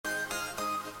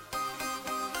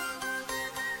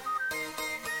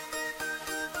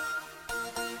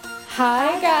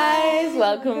Hi guys,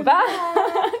 welcome back.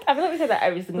 I feel like we say that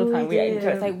every single time we enter.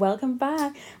 It's like welcome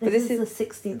back. But this is the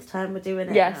 16th time we're doing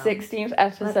it. Yeah, now. 16th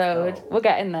episode. We're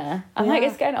getting there. I'm like,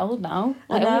 it's getting old now.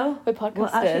 Like, I know. We're podcasters. We're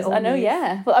actually I know, old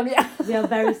yeah. Well, I mean, we are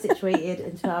very situated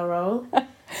into our role.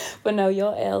 But no,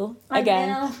 you're ill I'm again.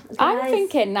 ill, I'm guys.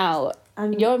 thinking now.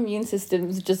 Your immune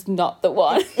system's just not the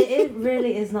one. It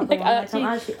really is not the one. Actually,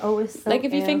 I'm actually always so like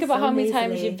if you ill, think about so how many nasally.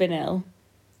 times you've been ill.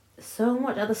 So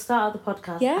much at the start of the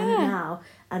podcast Yeah. and now,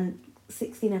 and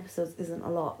 16 episodes isn't a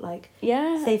lot. Like,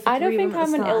 Yeah, say for I don't 3 think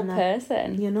months I'm at an the ill start and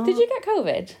person. you know. Did you get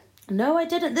COVID? No, I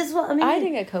didn't. This is what I mean. I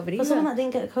didn't get COVID For either. someone that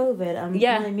didn't get COVID,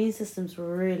 Yeah. my immune system's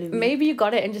really weak. Maybe you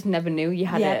got it and just never knew you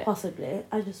had yeah, it. possibly.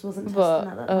 I just wasn't testing But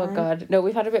at that oh time. god, no,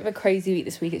 we've had a bit of a crazy week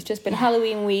this week. It's just been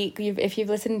Halloween week. If you've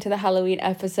listened to the Halloween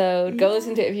episode, go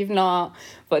listen to it if you've not.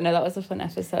 But no, that was a fun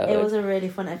episode. It was a really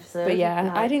fun episode. But yeah,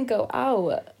 like, I didn't go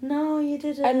out. No, you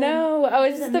didn't. I know, I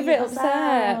was You just a didn't bit meet us upset.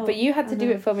 out. But you had to do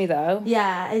know. it for me though.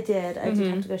 Yeah, I did. I did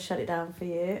have to go shut it down for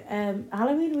you.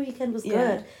 Halloween weekend was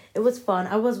good. It was fun.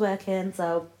 I was working,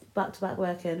 so back to back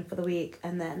working for the week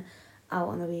and then out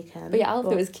on the weekend. But your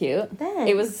outfit was cute. Thanks.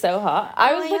 It was so hot.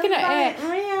 I was looking at it.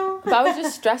 Real. But I was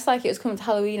just stressed like it was coming to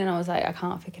Halloween and I was like, I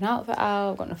can't pick an outfit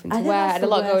out, I've got nothing to I think wear. I that's had a the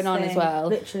lot going worst on as thing. well.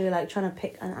 Literally, like trying to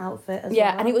pick an outfit as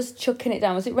Yeah, well. and it was chucking it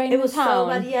down. Was it raining It was in town? so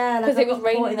bad, yeah. Because Like, it was I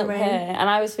got caught raining in up the here. rain. And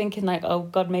I was thinking like, oh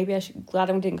God, maybe glad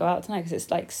I didn't go out tonight because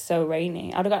it's like so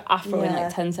rainy. I'd have got afro in Yeah.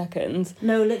 like 10 seconds.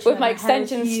 No, literally. With my hair was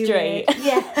extensions humid. straight.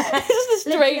 Yeah. Just a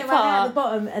Literally, straight my hair at part. the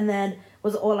bottom and then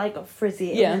was all like got frizzy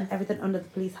Yeah. and then everything under the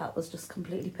police hat was just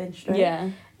completely pinched straight. Yeah.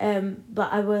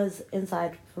 But I was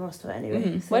inside for most of it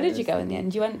anyway. So Where it did you was- go in the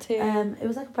end? You went to... It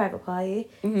was like a private party.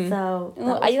 So that Oh,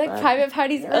 are was you like fun. private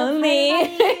parties Oh, only?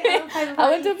 private I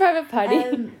went to a private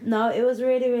party. No, it was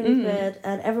really, really good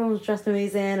and everyone was dressed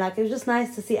amazing. Like it was just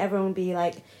nice to see everyone be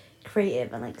like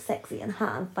creative and like sexy and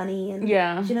hot and funny and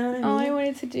Yeah. do you know what I mean? Oh, I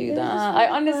wanted to do It was that. just I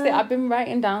really honestly, fun. I've been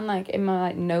writing down like in my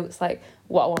like notes like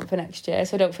what I want for next year,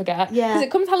 so I don't forget. Yeah. Because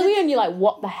it comes Halloween and you're like,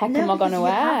 what the heck am I because gonna you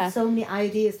wear? have so many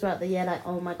ideas throughout the year, like,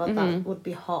 oh my god, that would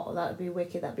be hot, or that would be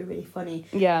wicked, that'd be really funny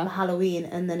Yeah. for Halloween,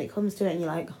 and then it comes to it and you're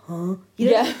like, huh?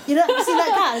 Yeah. You know, you see like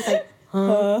that? It's like,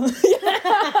 literally,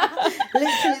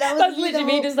 that was That's me literally the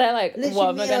me whole- just there like, literally what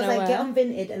am me, I gonna was like, wear? get on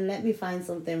Vinted and let me find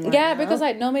something right Yeah, now. because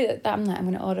like normally that I'm like I'm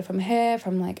gonna order from here,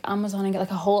 from like Amazon and get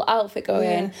like a whole outfit going,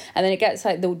 Yeah. and then it gets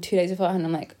like the 2 days beforehand.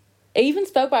 I'm like, I even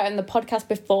spoke about it in the podcast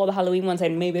before the Halloween one,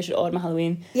 saying maybe I should order my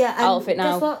Halloween yeah, and outfit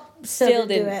now. guess what? Still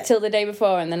do didn't it. till the day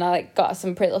before, and then I like got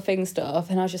some Pretty Little Thing stuff,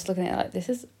 and I was just looking at it like, this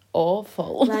is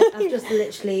awful. Like, I've just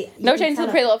literally... you No can change to tell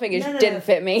the Pretty Little Thing, it No, just no, didn't no.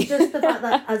 fit me. Just the fact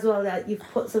that as well that you've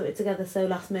put something together so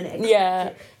last minute.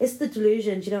 Yeah. It's the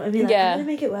delusion, do you know what I mean? Like, Yeah. I'm gonna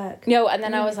make it work. No, and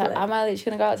then I'm I gonna was make like, it work. am I literally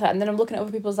gonna go outside? And then I'm looking at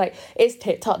other people's like, it's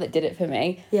TikTok that did it for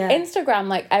me. Yeah. Instagram,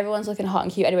 like everyone's looking hot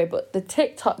and cute anyway, but the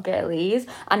TikTok girlies,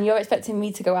 and you're expecting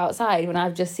me to go outside when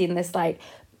I've just seen this like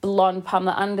blonde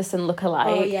Pamela Anderson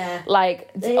lookalike. Oh, yeah.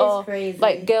 Like It is or crazy.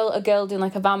 like a girl doing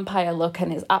like a vampire look,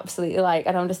 and it's absolutely like,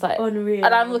 and I'm just like Unreal.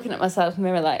 and I'm looking at myself in the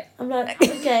mirror like, I'm like,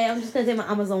 okay, I'm just gonna take my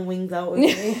Amazon wings out with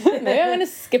me. maybe I'm gonna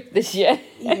skip this year.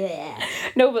 Yeah.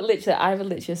 No, but literally, I have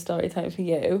literally a story time for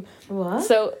you. What?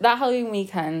 So that Halloween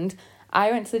weekend, I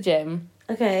went to the gym.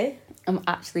 Okay. I'm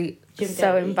actually Gym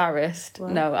so girly. embarrassed.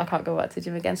 What? No, I can't go back to the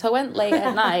gym again. So I went late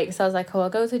at night. So I was like, oh, I'll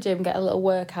go to the gym, get a little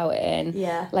workout in.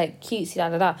 Yeah. Like cutesy da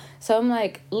da da. So I'm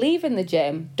like leaving the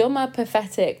gym, done my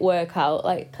pathetic workout,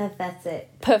 like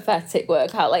pathetic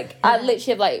workout. Like I Yeah. literally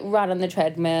have like ran on the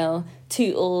treadmill,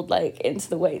 tootled like into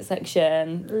the weight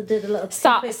section, Did a little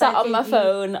sat 2.5 on my kg.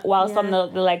 phone whilst on Yeah.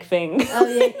 the leg thing. Oh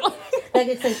yeah. Leg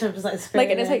extension, I'm just like Like,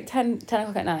 spraying and it's it. like 10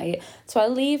 o'clock at night. So I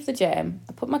leave the gym,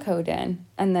 I put my code in,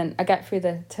 and then I get through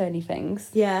the turny things.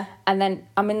 Yeah. And then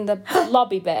I'm in the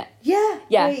lobby bit. Yeah.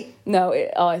 Yeah. Wait. No,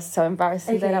 it's so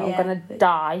embarrassing. Okay, Then I'm yeah. going to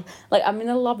die. Like, I'm in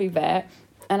the lobby bit,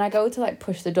 and I go to, like,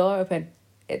 push the door open.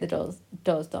 The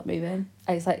door's not moving.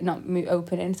 It's, like, not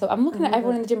opening. So I'm looking at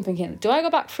everyone in the gym thinking, do I go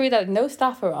back through there? No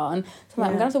staff are on. So I'm like,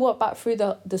 I'm going to have to walk back through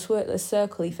the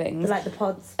circly things. Like the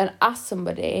pods. And ask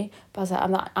somebody, but I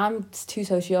was like, I'm too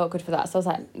socially awkward for that. So I was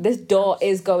like, this door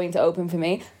is going to open for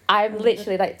me. I'm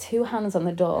literally like 2 hands on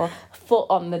the door, foot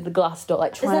on the glass door,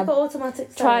 like It's trying like to an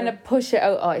automatic trying to style. push it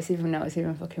out. Oh, it's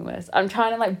even fucking worse. I'm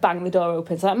trying to like bang the door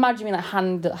open. So imagine me like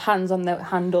hands on the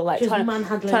handle, like Just trying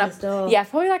manhandling to this door. yeah,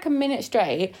 probably like a minute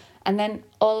straight, and then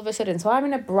all of a sudden, so I'm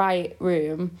in a bright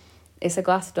room. It's a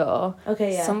glass door.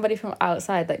 Okay, yeah. Somebody from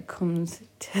outside like comes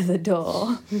to the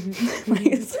door,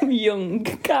 like some young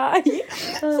guy.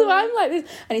 So I'm like this,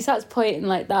 and he starts pointing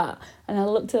like that, and I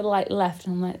look to the like left,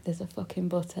 and I'm like, "There's a fucking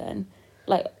button."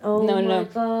 Like, Oh no. my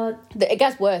God. It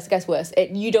gets worse.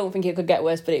 You don't think it could get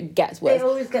worse, but it gets worse. It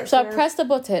always gets so worse. I pressed the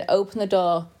button, opened the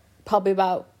door, probably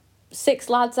about 6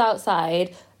 lads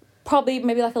outside, probably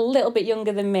maybe like a little bit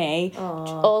younger than me,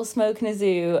 all smoking a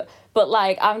zoo. But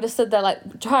like, I'm just stood there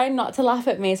like trying not to laugh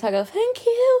at me. So I go, thank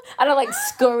you. And I like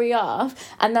scurry off.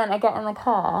 And then I get in the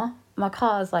car. My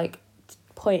car's like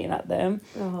pointing at them.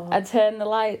 I turn the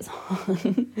lights on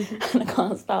and I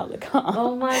can't start the car.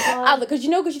 Oh my God. Because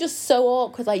you're just so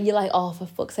awkward. Like, you're like, oh, for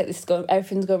fuck's sake,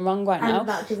 everything's going wrong right now.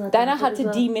 Then I had to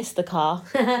demist the car.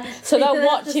 So they're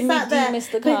watching me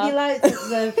demist the car. With your lights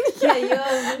up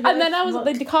them. And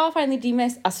then the car finally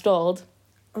demist. I stalled.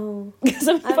 Oh. Because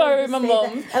I'm borrowing my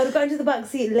mum. I would have gone into the back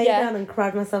seat, lay down and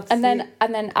cried myself to sleep.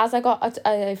 And then as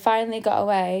I finally got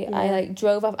away, I like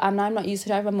drove off, and I'm not used to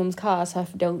driving my mum's car, so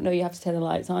if I don't know you have to turn the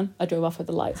lights on. I drove off with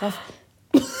the lights off.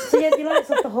 So you had your lights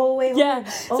off the whole way home? Yeah.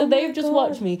 So they've just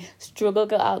watched me struggle,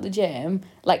 get out the gym,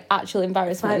 like actual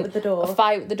embarrassment. Fight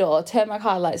with the door. Turn my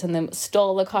car lights on them,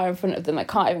 stall the car in front of them. I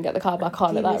can't even get the car back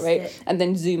on at that rate. And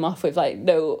then zoom off with like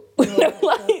no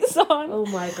lights on. Oh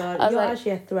my God. You're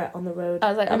actually a threat on the road. I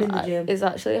was like, I'm in the gym. It's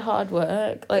actually hard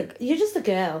work. Like, you're just a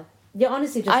girl. You're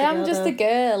honestly just a girl. I am just a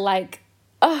girl. Like,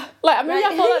 I thought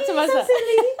that to myself. So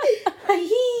silly.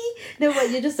 No,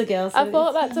 but you're just a girl. So I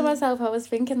thought that to myself. I was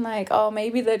thinking like, oh,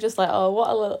 maybe they're just like, oh, what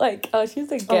a little, like, oh,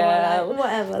 she's a girl. Like,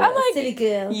 whatever. I'm like silly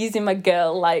girl. using my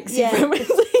girl like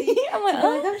supremacy. I'm like,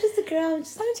 I'm just a girl. I'm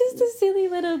just a silly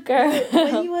little girl.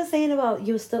 When you were saying about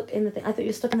you were stuck in the thing, I thought you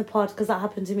were stuck in the pod because that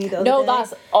happened to me the other day. No,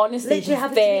 that's honestly literally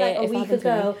happened to me like a week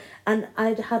ago, and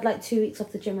I'd had like 2 weeks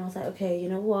off the gym. I was like, okay, you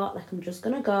know what? Like, I'm just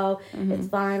gonna go. It's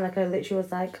fine. Like, I literally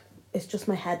was like, it's just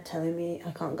my head telling me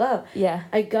I can't go. Yeah.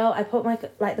 I go. I put my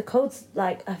the code's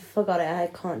like I forgot it. I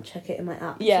can't check it in my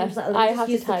app. Yeah. So I'm just like, let me just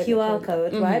use the QR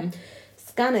code, right?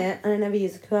 Scan it, and I never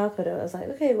use the QR code. I was like,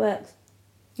 okay, it works.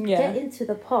 Yeah. Get into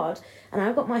the pod, and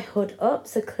I've got my hood up,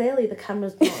 so clearly the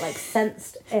camera's not like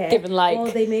sensed it. Given like, or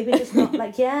they maybe just not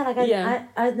like I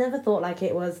never thought like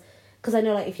it was. Because I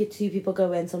know, like, if you 2 people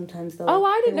go in, sometimes they'll... Oh,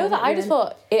 I didn't know that. I just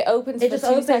thought it opens for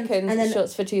 2 seconds, and then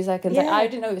shuts for 2 seconds. Yeah. Like, I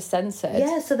didn't know it was censored.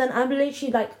 Yeah, so then I'm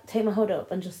literally, like, take my hood up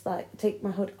and just, like, take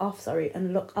my hood off,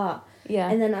 and look up.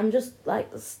 Yeah. And then I'm just, like,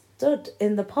 stood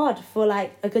in the pod for,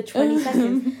 like, a good 20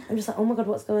 seconds. I'm just like, oh, my God,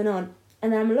 what's going on?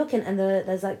 And then I'm looking, and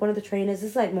there's, like, one of the trainers.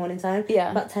 This is, like, morning time. Yeah.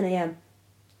 About 10 a.m.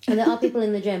 And there are people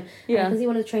in the gym. Yeah. And I can see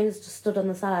one of the trainers just stood on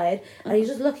the side. And he's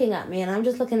just looking at me, and I'm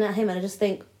just looking at him, and I just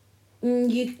think...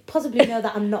 you possibly know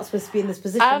that I'm not supposed to be in this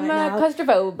position I'm right now.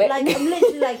 claustrophobic. Like, I'm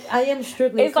literally like, I am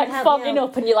struggling. It's like fogging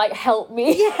up and you're like, help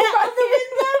me. Yeah, on the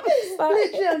window.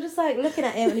 Literally, I'm just like looking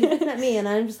at him and he's looking at me and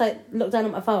I'm just like, look down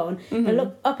at my phone and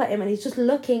look up at him and he's just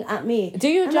looking at me. Do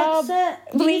your job, like,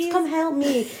 sir, you need to come help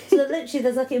me. So literally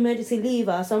there's like an emergency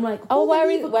lever. So I'm like, oh, where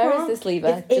is this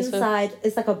lever? It's inside.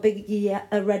 It's like a big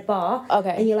a red bar.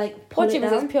 Okay. And you like pull what it gym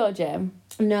down. Is this Pure Gym?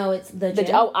 No, it's the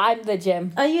gym. I'm the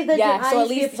gym. Are you the gym? Yeah, so at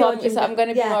least so I'm going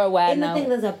to be more aware now. In the thing,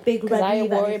 there's a big red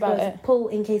lever worry about it. Pull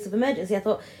in case of emergency. I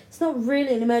thought, it's not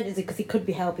really an emergency because he could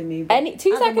be helping me. Any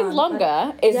 2 seconds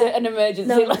longer is it an emergency?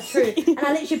 No, that's true. And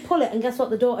I literally pull it and guess what?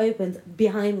 The door opens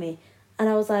behind me. And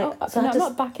I was like... I'm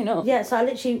not backing up. Yeah, so I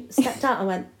literally stepped out and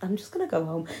went, I'm just going to go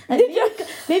home. And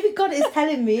maybe God is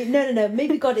telling me... No.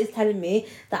 Maybe God is telling me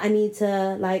that I need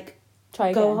to, like...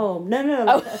 Try go again. home. No.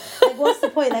 Like, what's the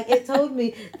point? Like, it told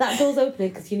me that door's opening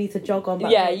because you need to jog on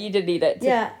back. Yeah, home. you did need it.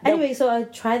 Anyway, so I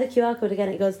try the QR code again.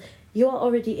 It goes, you are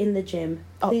already in the gym.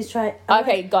 Please try.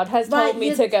 Okay, God has told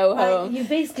me to go home. You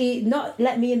basically not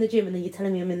let me in the gym and then you're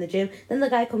telling me I'm in the gym. Then the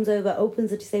guy comes over, opens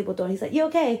the disabled door and he's like, you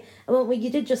okay? I went, well, you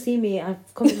did just see me. I've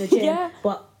come in the gym.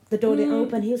 But the door didn't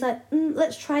open. He was like,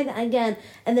 let's try that again.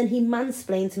 And then he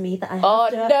mansplained to me that I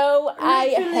have to... no, I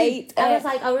hate it. I was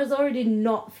like, I was already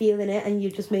not feeling it and you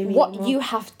just made me... What you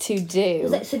have to do... I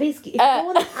was like, so basically, if you go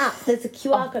on the app, there's a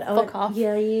QR code. I went, off.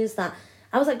 Yeah, I use that.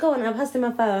 I was like, go on, I passed him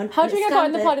my phone. How did you get caught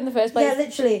in the pod in the first place? Yeah,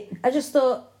 literally. I just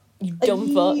thought... You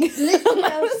dumb fuck. Literally,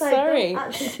 I was like, sorry. don't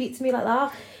actually speak to me like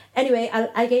that. Anyway,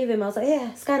 I gave him, I was like,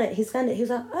 yeah, scan it. He scanned it. He was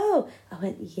like, oh. I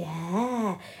went,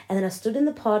 yeah. And then I stood in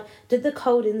the pod, did the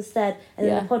code instead, and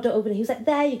then the pod door opened. He was like,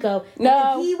 there you go. And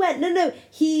no.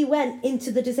 He went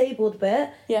into the disabled bit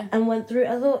and went through.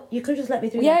 I thought, you could just let me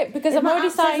through. Yeah, because I'm already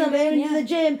signed I'm in the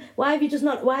gym. Why have you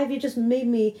just made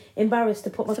me embarrassed to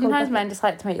put my Sometimes code men just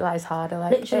like to make your lives harder.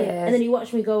 Like, literally. And then you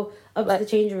watched me go up to the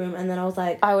changing room, and then I was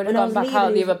like... I would have gone back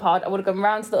out the other pod. I would have gone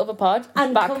round to the other pod,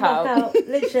 and back come out. back out.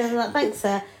 Literally, I was like, thanks,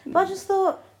 sir. But I just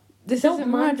thought... This don't isn't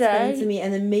my day. to me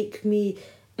and then make me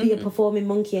be a performing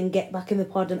monkey and get back in the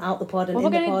pod and out the pod and what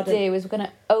in the pod. What we're going to do is we're going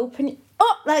to open...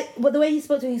 Like, the way he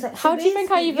spoke to me, he's like, how do you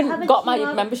think I even got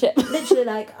my membership? Literally,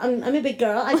 like, I'm a big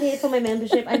girl. I paid for my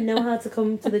membership. I know how to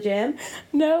come to the gym.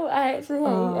 No, I actually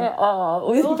hate it.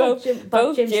 Oh, We all both gym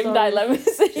dilemmas. Gym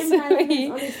dilemmas,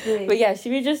 honestly. But yeah,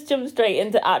 should we just jump straight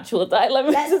into actual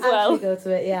dilemmas Let's as well? actually go to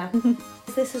it, yeah.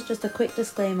 This is just a quick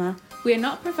disclaimer. We are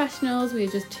not professionals. We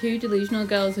are just two delusional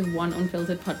girls with one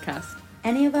unfiltered podcast.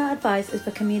 Any of our advice is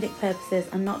for comedic purposes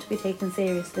and not to be taken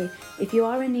seriously. If you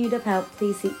are in need of help,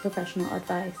 please seek professional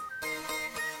advice.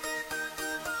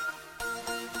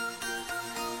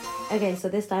 Okay, so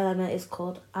this dilemma is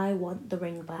called I Want the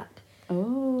Ring Back.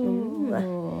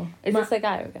 Oh. Is this a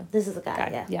guy or a girl? This is a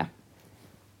guy, Yeah.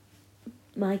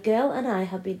 My girl and I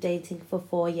have been dating for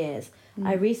 4 years.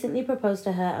 I recently proposed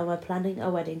to her and we're planning a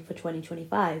wedding for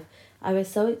 2025. I was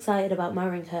so excited about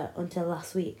marrying her until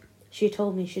last week. She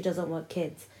told me she doesn't want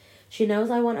kids. She knows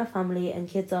I want a family and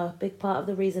kids are a big part of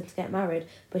the reason to get married,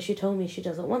 but she told me she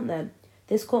doesn't want them.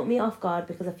 This caught me off guard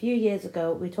because a few years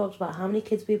ago we talked about how many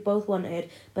kids we both wanted,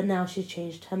 but now she's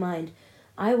changed her mind.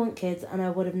 I want kids and I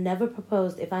would have never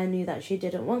proposed if I knew that she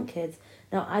didn't want kids.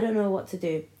 Now I don't know what to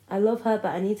do. I love her,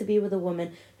 but I need to be with a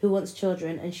woman who wants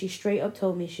children, and she straight up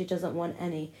told me she doesn't want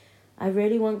any. I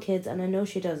really want kids and I know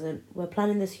she doesn't. We're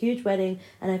planning this huge wedding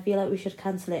and I feel like we should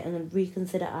cancel it and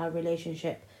reconsider our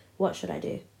relationship. What should I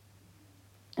do?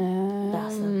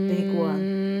 That's a big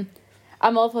one.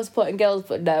 I'm all for supporting girls,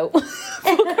 but no.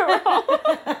 Fuck her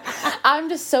off. I'm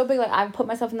just so big, like, I've put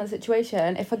myself in that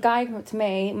situation. If a guy came up to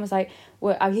me and was like,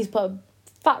 he's put a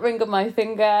fat ring on my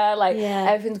finger, like,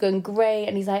 everything's going great,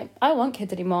 and he's like, I don't want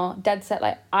kids anymore. Dead set,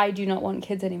 like, I do not want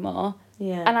kids anymore.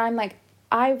 Yeah. And I'm like,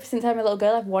 since I'm a little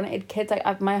girl, I've wanted kids, like,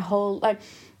 not my whole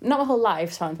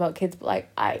life sounds about kids, but,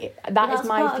 like, that is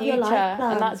my future,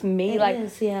 and that's me,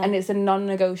 and it's a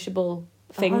non-negotiable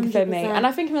thing 100%. For me. And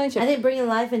I think in relationships, I think bringing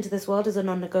life into this world is a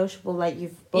non-negotiable. Like,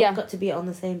 you've both got to be on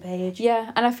the same page.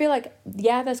 Yeah, and I feel like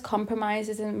there's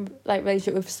compromises in, like,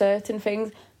 relationship with certain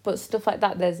things, but stuff like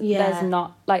that there's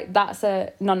not, like, that's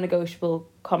a non-negotiable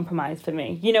compromise for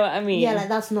me. You know what I mean? Yeah, like,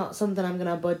 that's not something I'm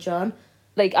gonna budge on.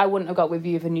 Like, I wouldn't have got with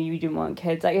you if I knew you didn't want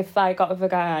kids. Like, if I got with a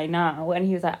guy now and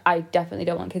he was like, I definitely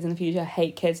don't want kids in the future,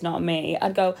 hate kids, not me,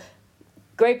 I'd go,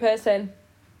 great person,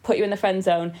 put you in the friend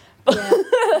zone. Yeah,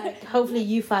 like, hopefully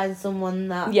you find someone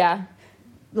that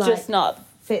like, just not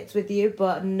fits with you,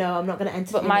 but no, I'm not going to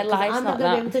entertain. But my life's I'm not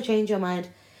going to be able to change your mind.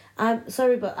 I'm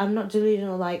sorry, but I'm not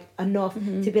delusional, like, enough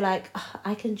to be like,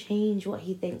 I can change what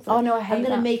he thinks. Like, oh no, I hate I'm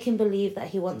going to make him believe that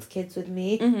he wants kids with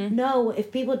me. No,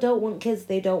 if people don't want kids,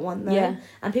 they don't want them. Yeah.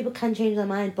 And people can change their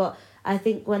mind, but I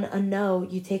think when a no,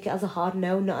 you take it as a hard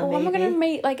no, not a maybe. Why am I going to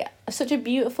make, like, such a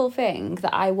beautiful thing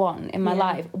that I want in my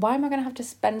life? Why am I going to have to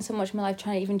spend so much of my life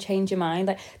trying to even change your mind?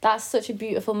 Like, that's such a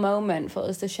beautiful moment for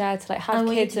us to share, to, like, have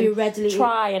kids and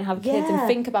try and have kids and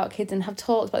think about kids and have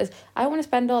talks about this. I want to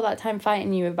spend all that time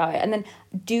fighting you about it and then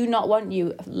do not want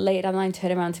you later down the line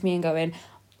turning around to me and going,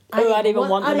 I don't even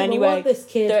want them anyway.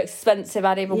 They're expensive.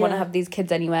 I don't even want to have these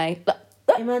kids anyway.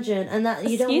 Imagine, and that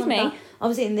you don't want that.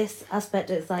 Obviously, in this aspect,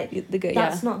 it's like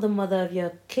that's not the mother of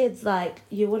your kids. Like,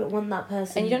 you wouldn't want that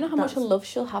person, and you don't know how much love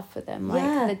she'll have for them.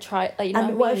 Like, they try, like, you know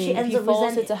and what I mean? If she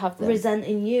ends up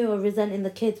resenting you or resenting the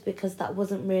kids because that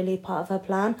wasn't really part of her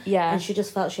plan. Yeah, and she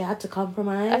just felt she had to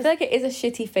compromise. I feel like it is a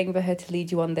shitty thing for her to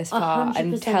lead you on this far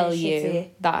and tell you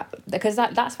that, because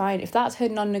that's fine. If that's her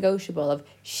non-negotiable of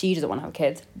she doesn't want to have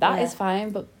kids, that is fine.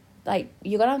 But, like,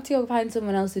 you're gonna have to go find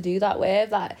someone else to do that with.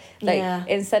 That, like,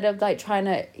 instead of, like, trying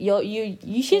to,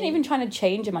 you shouldn't even trying to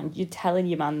change a man. You're telling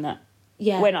your man that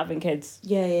we're not having kids.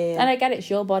 And I get it's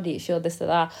your body, it's your this or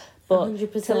that, but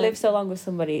 100%. To live so long with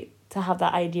somebody, to have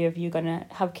that idea of you gonna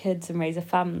have kids and raise a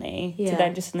family, to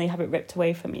then just suddenly have it ripped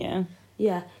away from you.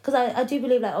 Yeah, because I do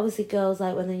believe, like, obviously girls,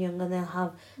 like, when they're younger, they'll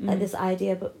have, like, this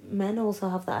idea, but men also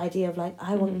have that idea of, like,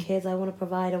 I want kids, I want to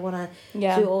provide, I want to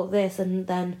do all this, and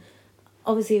then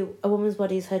obviously a woman's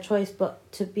body is her choice,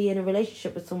 but to be in a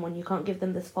relationship with someone, you can't give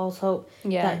them this false hope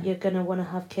that you're going to want to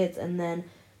have kids, and then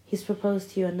he's proposed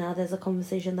to you and now there's a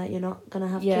conversation that you're not going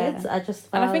to have kids.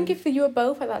 And I think if you were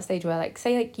both at that stage where, like,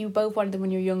 say, like, you both wanted them when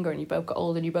you were younger and you both got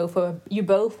older and you both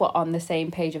were on the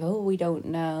same page of, we don't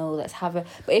know, let's have a...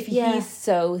 But if he's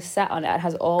so set on it and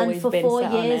has always been set on it...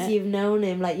 And for 4 years you've known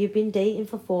him, like, you've been dating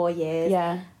for 4 years.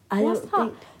 Yeah.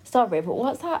 Sorry, but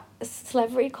what's that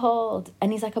celebrity called?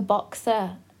 And he's like a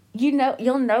boxer.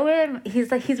 You'll know him.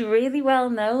 He's really well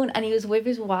known, and he was with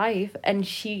his wife, and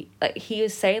he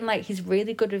was saying, like, he's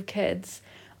really good with kids.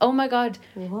 Oh my god.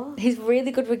 What? He's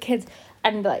really good with kids.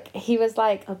 And, like, he was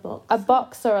like a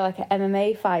boxer or like an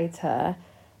MMA fighter,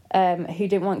 who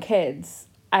didn't want kids.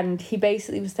 And he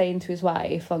basically was saying to his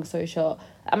wife, long story short,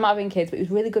 I'm not having kids, but he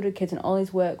was really good with kids, and all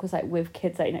his work was like with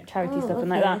kids, like, you know, charity stuff and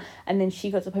like that. And then she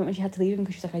got to the point when she had to leave him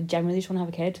because she's like, I genuinely just want to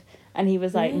have a kid. And he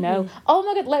was like, no. Oh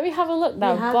my god, let me have a look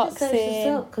now.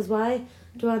 Boxing. Because why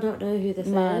do I not know who this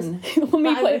is?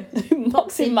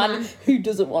 Boxing man who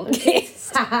doesn't want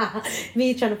kids.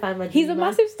 Me trying to find my He's a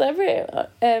massive celebrity.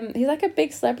 He's like a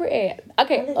big celebrity.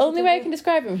 Okay, only way I can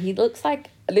describe him, he looks like,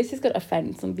 this is going to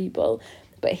offend some people,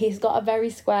 but he's got a very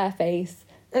square face.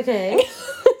 Okay.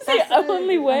 That's the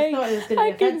only way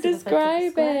I can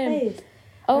describe him.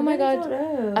 Oh my god.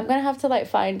 I'm going to have to like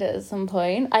find it at some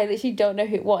point. I literally don't know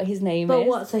what his name is. But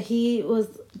what, so he was...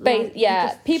 Like,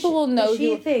 people will know.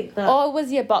 Or was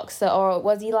he a boxer, or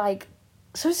was he like...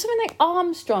 So something like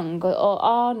Armstrong or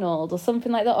Arnold or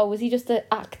something like that, or was he just an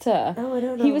actor? Oh, I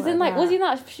don't know. He was in like, was he in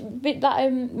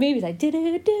that movies like do do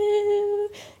do do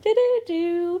do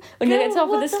do when they get to top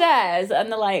of the stairs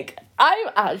and they're like, I'm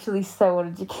actually so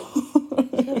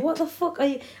uneducated. What the fuck are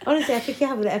you? Honestly, I think you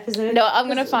have an episode. No, I'm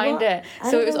gonna find it.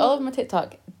 So it was all over my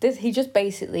TikTok. He just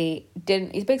basically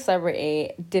he's a big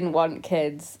celebrity, didn't want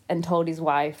kids, and told his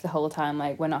wife the whole time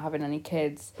like, we're not having any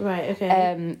kids. Right.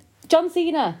 Okay. John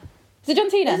Cena. Is it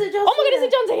John Cena? Oh my god, is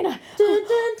it John Cena?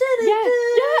 Yeah.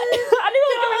 I knew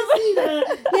I was going.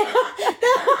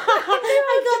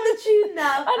 I got the tune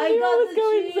now. I got the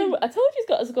tune. I told you he's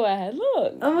got a square head.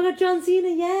 Look. Oh my god, John Cena,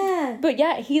 yeah. But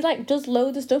yeah, he like does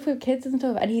loads of stuff with kids and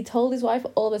stuff, and he told his wife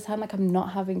all the time like, I'm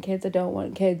not having kids, I don't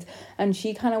want kids, and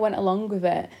she kind of went along with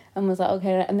it and was like,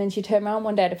 okay. And then she turned around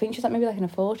one day, I think she was like maybe like in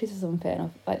her 40s or something,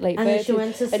 or like late 30s. She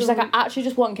went to and she's like, I actually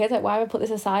just want kids. Like, why have I put this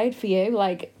aside for you?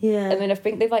 Like, yeah. And then I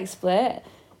think they've like split.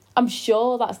 I'm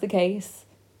sure that's the case.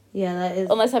 Yeah, that is.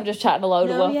 Unless I'm just chatting a load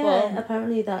of waffle. Yeah,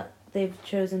 apparently that they've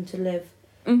chosen to live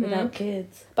without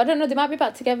kids. But I don't know, they might be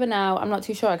back together now. I'm not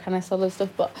too sure. I kind of saw those stuff,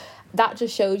 but that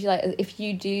just shows you like, if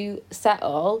you do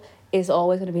settle, it's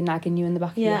always going to be nagging you in the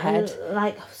back of your head. And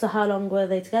like, so how long were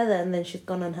they together? And then she's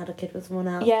gone and had a kid with someone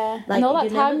else. Yeah, like, and all that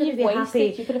time you've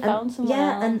wasted, you could have found someone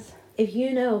else. And if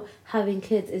you know having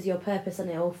kids is your purpose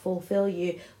and it will fulfill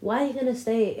you, why are you going to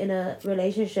stay in a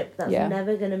relationship that's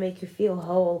never going to make you feel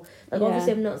whole? Like,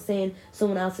 obviously I'm not saying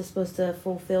someone else is supposed to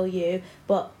fulfill you,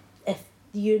 but if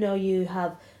you know you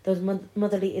have those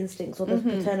motherly instincts or those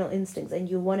paternal instincts and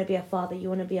you want to be a father, you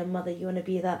want to be a mother, you want to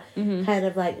be that kind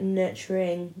of like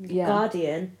nurturing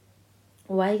guardian,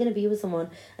 why are you going to be with someone?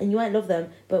 And you might love them,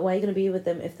 but why are you going to be with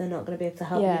them if they're not going to be able to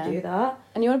help you do that?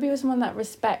 And you want to be with someone that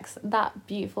respects that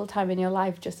beautiful time in your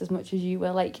life just as much as you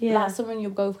will. Like, that's someone you're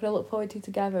both going to look forward to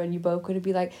together, and you're both going to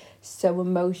be, like, so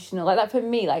emotional. Like, that for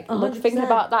me, like, thinking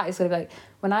about that is going to be, like,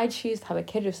 when I choose to have a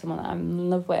kid with someone that I'm in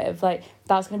love with, like,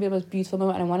 that's going to be the most beautiful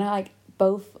moment. And when I, like,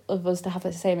 both of us to have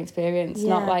the same experience,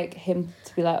 not like him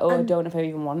to be like, oh, I don't know if I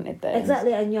even wanted this.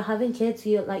 Exactly, and you're having kids,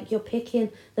 you're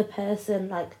picking the person,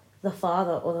 like, the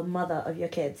father or the mother of your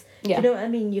kids. Yeah. Do you know what I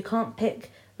mean? You can't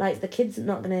pick, like, the kid's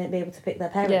not going to be able to pick their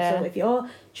parents. Yeah. So if you're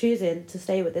choosing to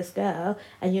stay with this girl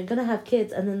and you're going to have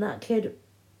kids and then that kid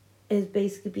is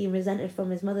basically being resented from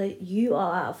his mother, you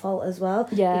are at fault as well.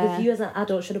 Yeah. Because you as an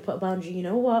adult should have put a boundary. You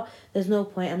know what? There's no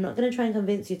point. I'm not going to try and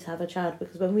convince you to have a child,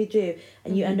 because when we do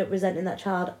and you end up resenting that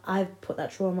child, I've put that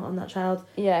trauma on that child.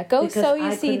 Yeah. Go sow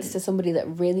your seeds to somebody that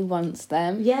really wants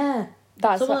them. Yeah.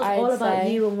 That's someone's what I'd all about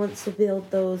say. you and wants to build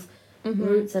those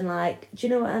roots and like, do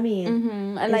you know what I mean?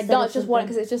 And like, not just one,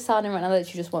 because it's just sounding right now that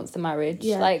she just wants the marriage.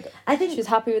 Yeah. Like, I think she's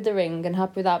happy with the ring and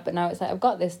happy with that, but now it's like, I've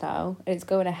got this now and it's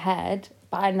going ahead,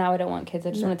 but now I don't want kids. I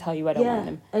just want to tell you I don't want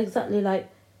them. Exactly, like.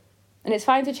 And it's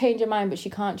fine to change your mind, but she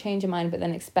can't change your mind but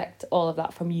then expect all of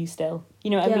that from you still.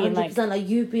 You know what I mean? 100%, like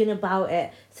you've been about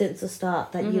it since the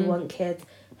start that you want kids.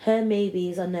 Her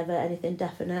maybes are never anything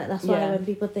definite. That's why when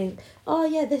people think, oh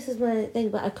yeah, this is my thing,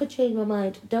 but I could change my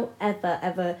mind, don't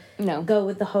ever go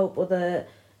with the hope or the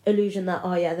illusion that,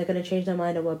 oh yeah, they're going to change their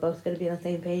mind and we're both going to be on the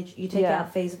same page. You take it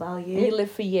at face value. And you live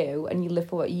for you and you live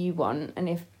for what you want, and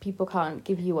if people can't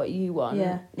give you what you want,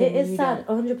 it is sad.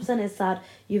 100% it's sad.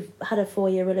 You've had a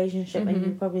 4-year relationship and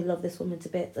you probably love this woman to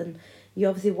bits, and you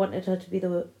obviously wanted her to be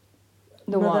the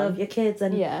mother of your kids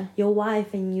and your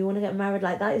wife, and you want to get married.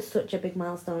 Like, that is such a big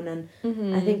milestone, and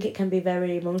I think it can be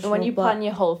very emotional. And when you plan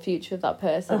your whole future with that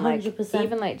person, 100%. like,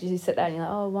 even like, just you sit there and you're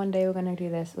like, oh, one day we're going to do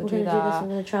this, we're going to do this, we're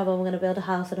going to travel, we're going to build a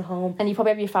house and a home, and you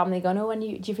probably have your family going, oh, when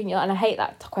you do you think you're, and I hate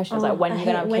that question, it's like, when you're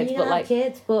going to have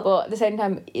kids, but at the same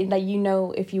time, like, you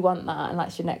know, if you want that and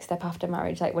that's your next step after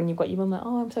marriage, like when you've got your mum like,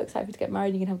 oh, I'm so excited to get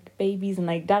married, you can have babies and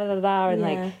like and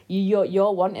like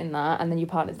you're wanting that, and then your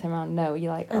partner's turn around, no,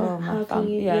 you're like, oh, my family,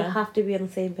 you have to be on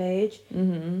the same page.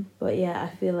 But yeah,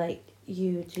 I feel like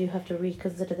you do have to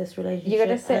reconsider this relationship. You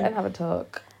gotta sit and have a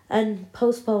talk. and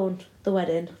postpone the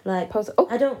wedding. Like, Oh.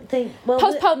 I don't think... Well,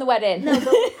 Postpone the wedding. No, but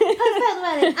postpone the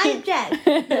wedding. I object.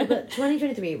 No, but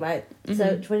 2023, right? Mm-hmm.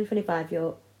 So 2025,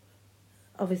 you're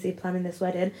obviously planning this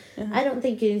wedding. Uh-huh. I don't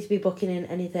think you need to be booking in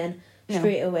anything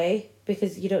straight away,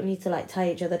 because you don't need to like tie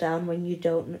each other down when you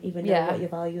don't even know what your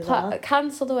values are.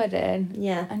 Cancel the wedding.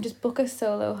 Yeah. And just book a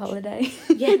solo holiday.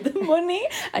 Yeah. With the money,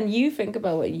 and you think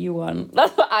about what you want.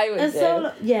 That's what I would do.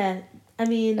 Solo, yeah. I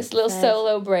mean, a little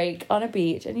solo break on a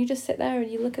beach, and you just sit there and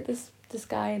you look at the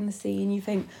sky and the sea, and you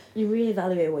think, you really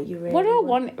evaluate what you really what do I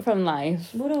want from life?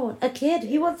 What do I want? A kid.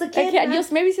 He wants a kid. And you'll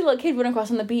maybe see a little kid run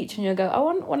across on the beach, and you'll go, I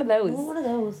want one of those. I want one of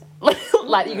those.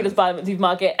 Like you can just buy them at the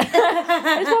supermarket.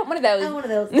 I just want one of those. I want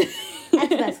one of those.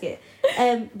 X basket.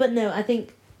 But no, I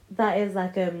think that is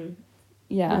like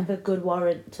like a good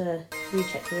warrant to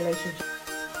recheck the relationship.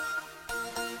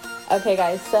 Okay,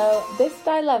 guys, so this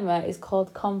dilemma is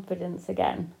called confidence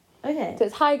again. Okay. So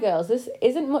it's, hi girls, this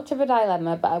isn't much of a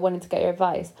dilemma, but I wanted to get your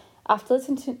advice. After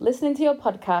listening to your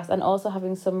podcast and also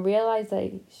having some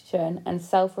realisation and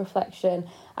self-reflection,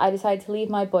 I decided to leave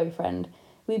my boyfriend.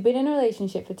 We've been in a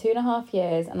relationship for 2.5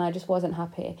 years and I just wasn't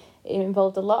happy. It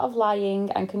involved a lot of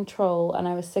lying and control and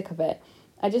I was sick of it.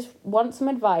 I just want some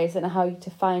advice on how to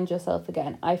find yourself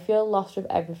again. I feel lost with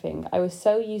everything. I was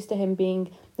so used to him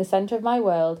being the centre of my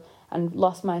world and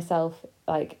lost myself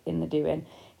like in the doing.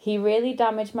 He really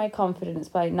damaged my confidence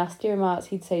by nasty remarks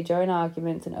he'd say during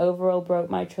arguments and overall broke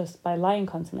my trust by lying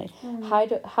constantly. How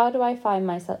do I find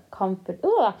myself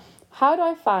How do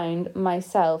I find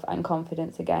myself and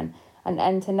confidence again and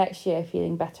enter next year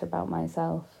feeling better about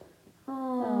myself?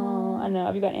 Oh, I know.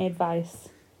 Have you got any advice?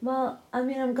 Well, I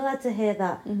mean, I'm glad to hear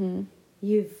that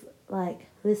you've like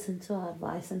listened to our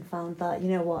advice and found that, you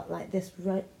know what, like this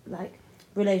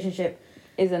relationship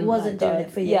wasn't doing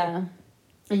it for you. Yeah.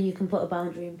 And you can put a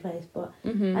boundary in place, but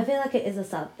I feel like it is a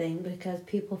sad thing because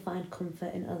people find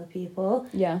comfort in other people.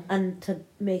 Yeah. And to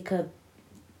make a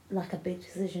big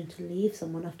decision to leave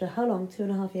someone after how long?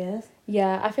 2.5 years?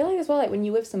 Yeah, I feel like as well, like when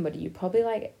you're with somebody, you probably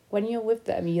like, when you're with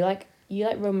them, you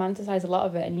romanticize a lot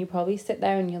of it, and you probably sit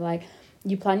there and you're like,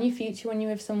 you plan your future when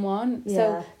you're with someone. Yeah.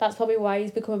 So that's probably why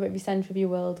he's become a bit of the centre of your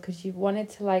world, because you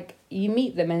wanted to like, you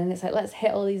meet them and it's like, let's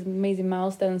hit all these amazing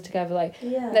milestones together, like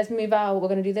let's move out, we're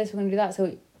going to do this, we're going to do that.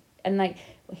 So, and like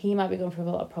he might be going through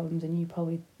a lot of problems and you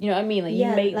probably, you know what I mean, like you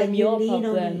make like them your problem.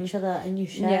 You lean on each other and you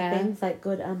share things like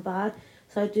good and bad.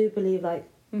 So I do believe like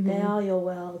they are your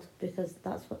world, because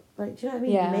that's what, like, do you know what I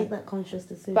mean? You make that conscious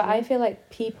decision. But I feel like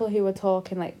people who were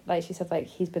talking like she said, like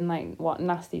he's been like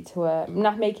nasty to her,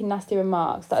 making nasty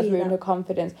remarks that has ruined her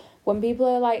confidence. When people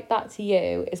are like that to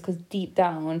you, it's because deep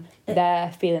down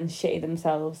they're feeling shitty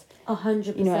themselves.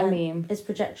 100%. You know what I mean? It's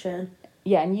projection.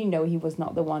 Yeah, and you know he was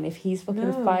not the one. If he's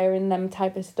fucking firing them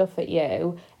type of stuff at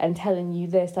you and telling you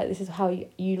this, like, this is how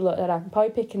you look at, I'm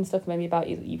probably picking stuff maybe about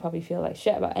you that you probably feel like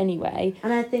shit about anyway.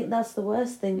 And I think that's the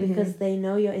worst thing, because they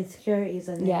know your insecurities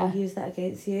and they will use that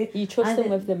against you. You trust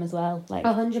them with them as well. Like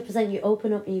 100%, you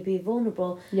open up and you be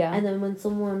vulnerable. Yeah. And then when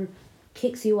someone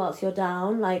kicks you whilst you're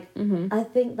down, like, I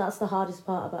think that's the hardest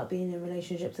part about being in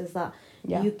relationships, is that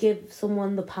you give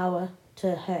someone the power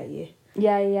to hurt you.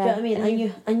 Yeah, yeah. Do you know what I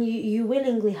mean? And you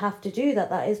willingly have to do that.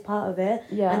 That is part of it.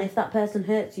 Yeah. And if that person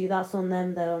hurts you, that's on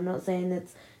them, though. I'm not saying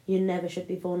you never should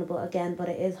be vulnerable again, but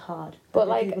it is hard. But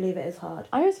I do believe it is hard.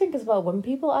 I always think as well, when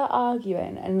people are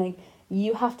arguing and like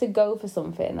you have to go for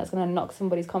something that's gonna knock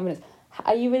somebody's confidence,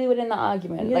 are you really winning that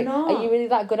argument? You're not. Are you really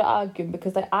that good at arguing?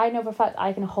 Because like I know for a fact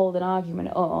I can hold an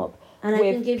argument up. And with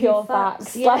I can give pure you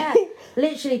facts. Yeah, like,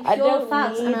 literally pure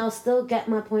facts, and I'll still get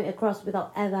my point across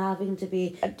without ever having to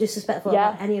be disrespectful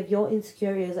about any of your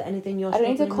insecurities or anything you're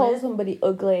struggling with. I don't need to call somebody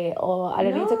ugly, or I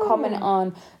don't need to comment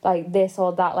on like this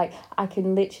or that. Like I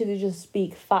can literally just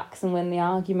speak facts and win the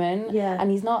argument. Yeah. And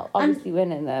he's not obviously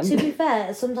winning them. To be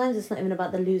fair, sometimes it's not even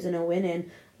about the losing or winning.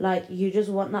 Like you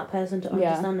just want that person to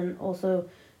understand and also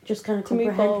just kind of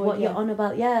comprehend what you're on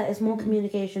about. Yeah, it's more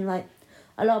communication. Like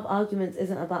a lot of arguments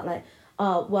isn't about like,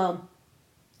 oh, well,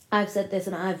 I've said this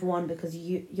and I've won because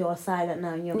you're silent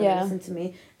now and you're going to listen to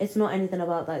me. It's not anything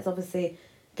about that. It's obviously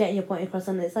getting your point across,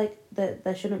 and it's like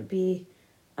there shouldn't be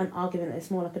an argument. It's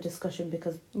more like a discussion,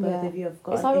 because both of you have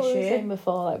got an issue. It's like what we were saying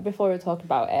before, like before we were talking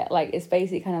about it. Like it's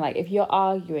basically kind of like if you're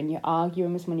arguing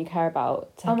with someone you care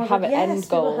about to have an end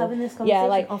goal. We were having this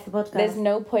conversation off the podcast. There's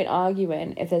no point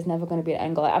arguing if there's never going to be an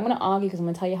end goal. Like, I'm going to argue because I'm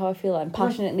going to tell you how I feel and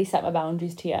passionately set my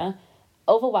boundaries to you.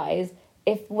 Otherwise,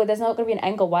 if there's not going to be an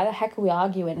angle, why the heck are we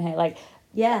arguing here? Like,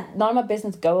 none of my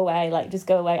business, go away. Like, just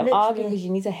go away. I'm arguing because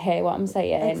you need to hear what I'm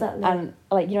saying. Exactly. And,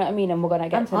 like, you know what I mean? And we're going to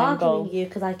get to an angle. I'm arguing you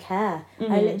because I care.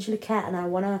 I literally care, and I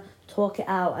want to talk it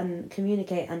out and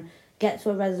communicate and get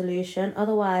to a resolution.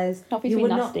 Otherwise, Not you be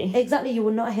would nasty. not exactly. You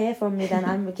would not hear from me. Then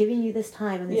I'm giving you this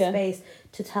time and this space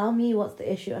to tell me what's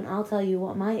the issue, and I'll tell you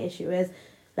what my issue is.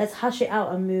 Let's hash it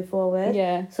out and move forward.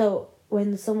 Yeah. So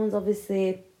when someone's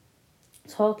obviously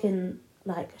talking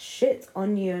like shit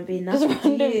on you and being nasty to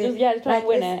you, just try to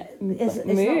win it. It's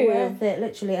not worth it,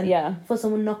 literally. And for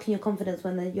someone knocking your confidence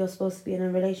when you're supposed to be in a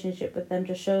relationship with them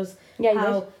just shows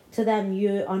how to them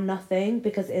you are nothing,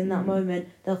 because in that moment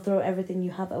they'll throw everything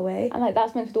you have away. And like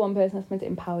that's meant to be the one person that's meant to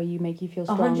empower you, make you feel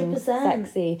strong, 100%.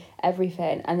 sexy,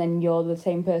 everything, and then you're the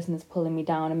same person that's pulling me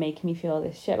down and making me feel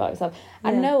this shit about myself.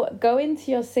 And no, go into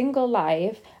your single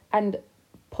life and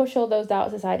push all those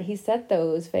doubts aside. He said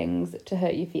those things to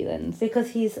hurt your feelings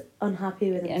because he's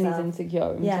unhappy with himself and he's insecure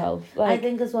with himself. Yeah. Like, I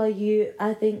think as well,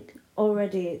 I think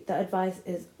already the advice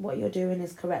is what you're doing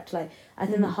is correct. Like I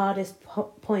think the hardest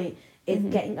point is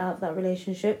getting out of that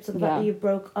relationship. So the fact that you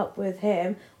broke up with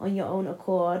him on your own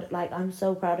accord, like I'm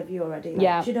so proud of you already.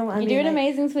 Like, do you know what I mean? You're doing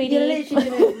amazing, sweetie. You're literally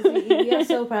doing amazing, sweetie. We are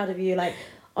so proud of you. Like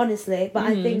honestly, but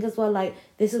I think as well, like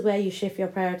this is where you shift your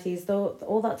priorities. Though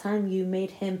all that time you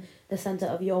made him the center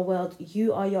of your world,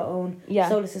 you are your own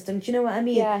solar system. Do you know what I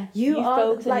mean? Yeah. You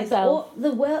are like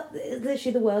the world.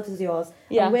 Literally, the world is yours.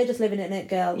 Yeah. And we're just living in it,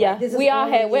 girl. Yeah. Like, we are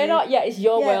here. We're not. Yeah. It's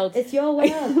your world. It's your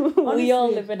world. We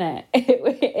all live in it.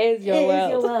 It is your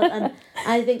world. It is your world, and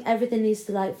I think everything needs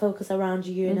to like focus around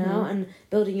you now and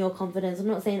building your confidence. I'm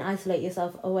not saying isolate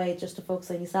yourself away just to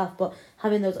focus on yourself, but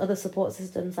having those other support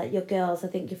systems like your girls. I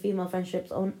think your female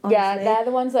friendships. Honestly, they're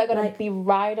the ones that are gonna be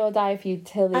ride or die for you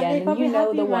till the end. They probably and you know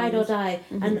have the ride ones. or die,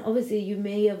 and obviously you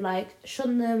may have like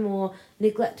shunned them or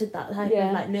neglected that type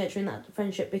of like nurturing that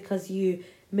friendship because you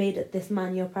made this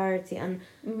man your priority, and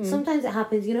sometimes it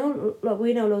happens. You know, like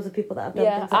we know loads of people that have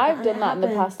done things like I've done that in the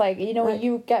past. Like you know, like,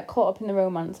 you get caught up in the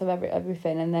romance of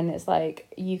everything, and then it's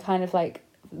like you kind of like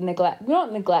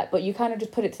not neglect, but you kind of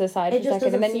just put it to the side for a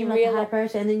second, and then you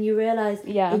realize, and then you realize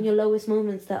in your lowest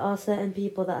moments there are certain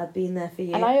people that have been there for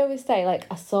you. And I always say, like,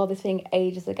 I saw this thing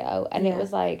ages ago, and it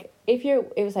was like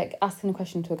it was like asking a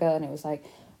question to a girl, and it was like,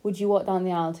 would you walk down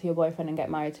the aisle to your boyfriend and get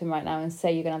married to him right now and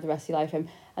say you're gonna have the rest of your life with him?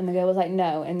 And the girl was like,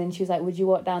 no. And then she was like, would you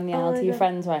walk down the aisle to your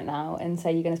friends right now and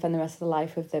say you're gonna spend the rest of the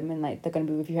life with them and like they're gonna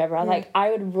be with you forever? I was like,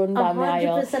 I would run down the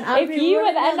aisle. If you were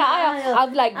at the end of the aisle, I'd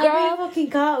be like, girl, I'd be fucking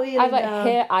cartwheeling I'd be like,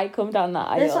 here I come down that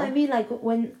aisle. That's what I mean. Like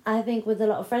when I think with a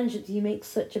lot of friendships, you make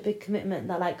such a big commitment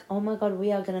that like, oh my god,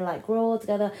 we are gonna like grow all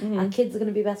together. Our kids are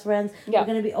gonna be best friends. We're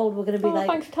gonna be old. We're gonna be like.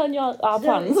 Thanks for telling you our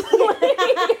plans.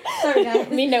 Sorry guys.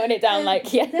 Me noting it down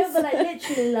like yes. No, but like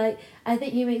literally like I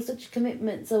think you make such a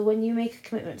commitment. So when you make a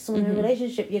commitment to someone in a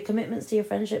relationship, your commitments to your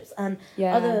friendships and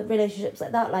other relationships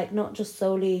like that, like not just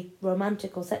solely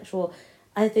romantic or sexual,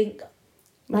 I think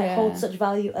hold such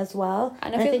value as well.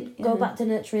 And I think go back to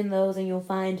nurturing those, and you'll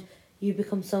find you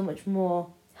become so much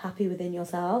more happy within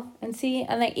yourself. And see,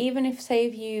 and like even if say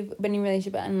if you've been in a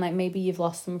relationship and like maybe you've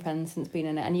lost some friends since being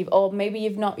in it, and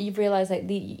you've realized like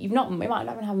you might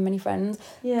not even have many friends.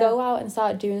 Go out and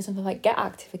start doing something like get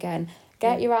active again.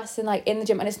 Get your ass in like in the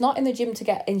gym, and it's not in the gym to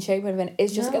get in shape or anything.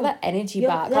 It's just get that energy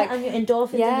back. Like and your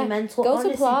endorphins and your mental. Go to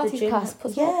Pilates class,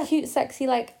 put some cute, sexy,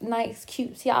 like nice,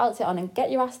 cutesy outfit on, and get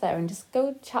your ass there, and just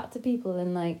go chat to people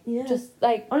and like just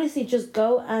like honestly, just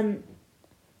go and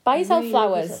buy yourself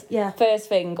flowers. First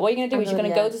thing, what you're gonna do is you're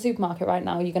gonna go to the supermarket right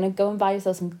now. You're gonna go and buy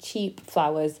yourself some cheap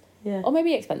flowers. Or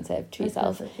maybe expensive. Treat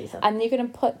yourself. And you're gonna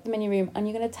put them in your room, and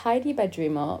you're gonna tidy your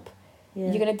bedroom up.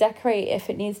 You're gonna decorate if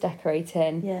it needs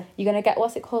decorating. You're gonna get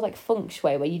what's it called, like feng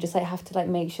shui, where you just like have to like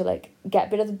make sure like get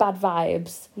rid of the bad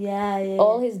vibes.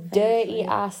 All his dirty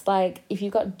ass, like if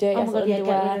you've got dirty ass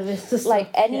underwear, like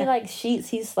any like sheets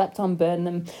he's slept on, burn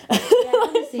them.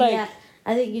 Honestly,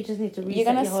 I think you just need to reset you're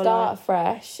gonna your whole start life.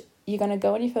 fresh. You're gonna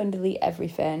go on your phone, delete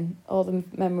everything, all the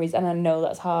memories, and I know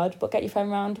that's hard, but get your phone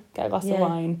round, get a glass of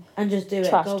wine, and just do it.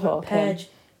 Trash go talking.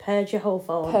 Purge your whole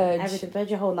phone, everything, purge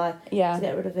your whole life to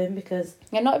get rid of him, because...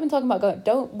 You're not even talking about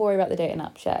don't worry about the dating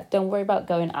app yet. Don't worry about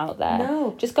going out there.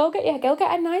 No. Just go get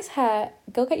a nice hair.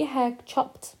 Go get your hair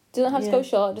chopped. Doesn't have to go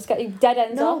short. Just get your dead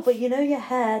ends off. No, but you know your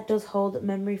hair does hold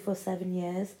memory for 7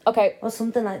 years. Okay. Or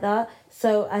something like that.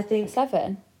 So I think...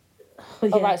 7?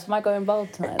 Oh, right, so am I going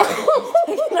bald tonight? Stop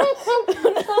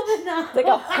it now. Like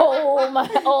all my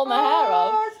hair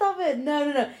off. Stop it.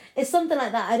 No. It's something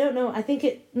like that. I don't know. I think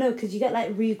because you get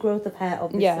like regrowth of hair,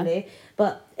 obviously.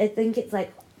 But I think it's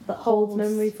like that holds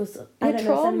memory for, I don't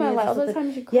know, trauma, 7 years. like all the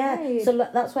times you cried. So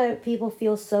that's why people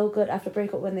feel so good after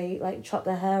breakup when they like chop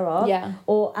their hair off.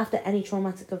 Or after any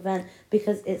traumatic event,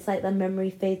 because it's like the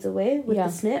memory fades away with the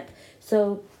snip.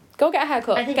 So... Go get a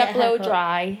haircut. I think Get get a blow haircut.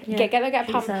 dry. Yeah. Get Treat pamp.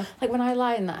 yourself. Like when I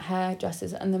lie in that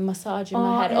hairdressers and the massage in Oh,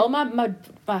 my head, yeah. all my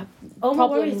All my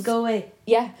worries problems go away.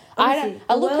 Yeah, Honestly,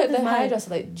 I the look world at the is mine. hairdresser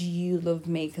like, do you love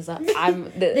me? Because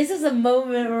I'm. This is a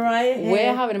moment right here.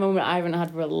 We're having a moment I haven't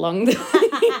had for a long time.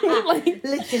 Like,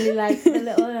 Literally, like the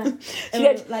little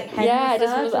like head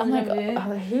massage. I'm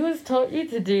like, who has taught you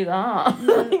to do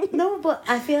that? No, but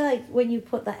I feel like when you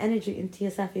put that energy into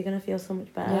yourself, you're gonna feel so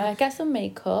much better. Yeah, get some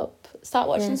makeup. Start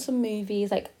watching some movies.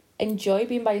 Like, enjoy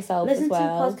being by yourself Listen as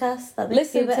well. to podcasts. That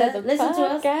Listen to listen the to us. Listen to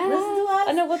us.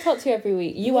 I know we'll talk to you every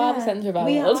week. You are the centre of our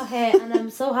We world. are here, and I'm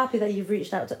so happy that you've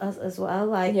reached out to us as well.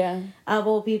 Like, Yeah. of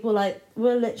all people, like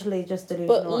we're literally just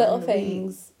delusional. But little and we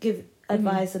things. give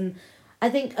advice, and I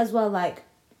think as well, like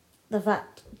the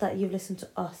fact that you've listened to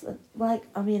us. Like,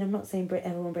 I mean, I'm not saying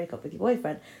everyone break up with your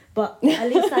boyfriend, but at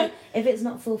least like if it's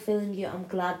not fulfilling you, I'm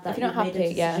glad that If you're you've not made a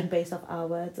happy, decision based off our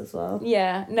words as well.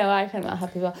 Yeah, no, I think I'm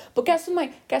happy about. But get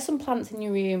some plants in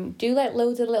your room. Do like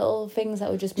loads of little things that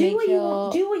would just Do make what your. you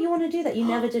want. Do what you want to do that you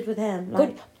never did with him. Like,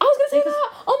 Good. I was gonna say because,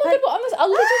 that. Oh my like- god! I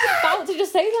was literally about to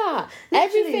just say that.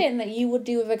 Literally. Everything that you would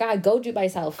do with a guy, go do it by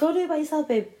yourself. go do it by yourself,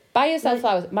 babe. Buy yourself Like-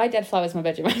 flowers. My dead flowers in my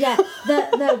bedroom. Yeah,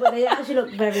 no, but they actually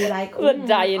look very like. They're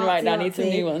dying right now. I artsy, need some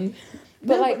artsy. new ones.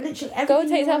 But No, like, literally go everything take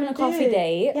you yourself on a wanna coffee do.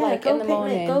 date, Yeah, like go in the picnic,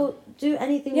 morning. Go do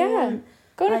anything you Yeah. want.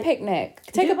 Go on like, a picnic.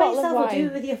 Take do a it by bottle of yourself or do it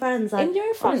wine. with your friends. Like, In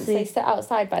your France, honestly, they sit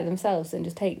outside by themselves and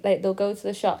just take. Like, they'll go to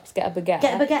the shops, get a baguette,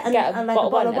 get a baguette and, get a and like bottle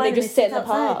a bottle of of wine, and they just sit in the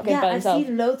outside. park Yeah, by I've themselves.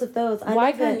 seen loads of those. I Why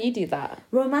love can't it. you do that?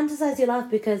 Romanticize your life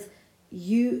because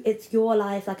it's your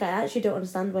life. Like, I actually don't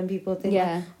understand when people think,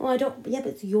 Yeah. like, oh, I don't. Yeah, but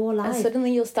it's your And life.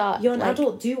 suddenly you'll start. You're an like,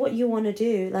 adult. Do what you want to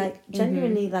do. Like,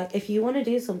 genuinely, like, if you want to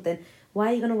do something,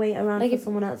 why are you gonna wait around Like for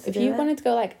someone else to If do you it? wanted to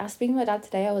go, like, I was speaking to my dad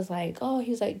today, I was like, oh, he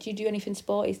was like, do you do anything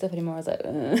sporty stuff anymore? I was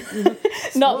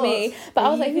like, not me. But I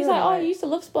was like, he was like, oh, I used to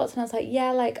love sports. And I was like,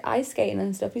 yeah, like ice skating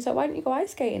and stuff. He's like, why don't you go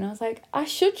ice skating? I was like, I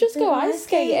should just go ice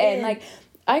skating. Like,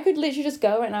 I could literally just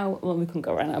go right now. Well, we couldn't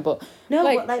go right now, but No,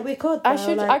 like, but like we could. I though,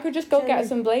 should. like, I could just go genuinely. get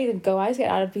some blades and go ice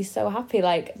skating. I'd be so happy.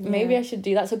 Like, maybe Yeah. I should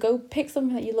do that. So go pick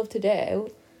something that you love to do.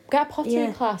 Get a pottery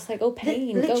Yeah. class. Like, go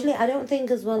paint. Literally, I don't think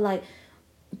as well. Like,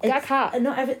 Get a it's- cat.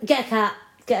 Not every get a cat.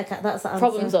 Get a cat. That's the answer.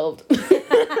 Problem solved.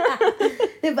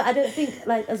 No, but I don't think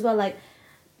like as well like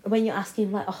when you're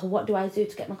asking like, oh, what do I do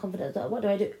to get my confidence up? What do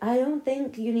I do? I don't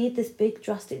think you need this big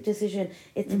drastic decision.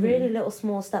 It's really little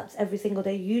small steps every single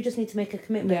day. You just need to make a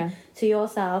commitment to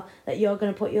yourself that you're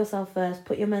gonna put yourself first,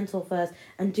 put your mental first,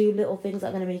 and do little things that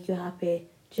are gonna make you happy.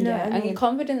 Do you know what I mean? And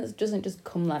confidence doesn't just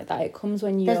come like that. It comes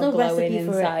when you're There's no glowing recipe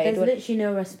for inside. it. There's When- literally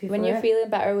no recipe when for you're it. feeling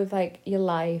better with like your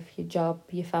life, your job,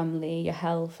 your family, your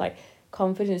health, like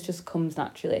confidence just comes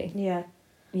naturally. Yeah.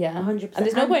 Yeah. 100%. And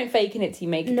there's no And- point in faking it till you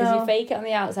make it, because No. you fake it on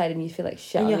the outside and you feel like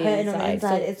shit And on you're the hurting inside. on the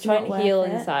inside. So It's try not and worth heal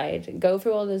it. inside. Go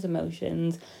through all those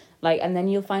emotions. Like, and then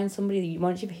you'll find somebody that you,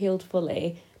 once you've healed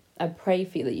fully, I pray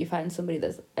for you that you find somebody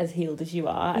that's as healed as you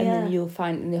are, and then Yeah. you'll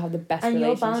find and you'll have the best And your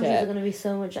relationship. boundaries are going to be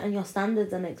so much, and your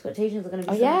standards and expectations are going to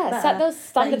be Oh so yeah, much better. set those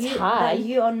standards that high. That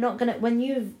you are not going to, when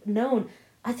you've known,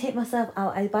 I take myself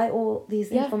out, I buy all these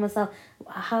things Yeah. for myself.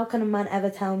 How can a man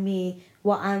ever tell me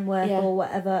what I'm worth Yeah. or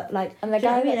whatever? Like, And the do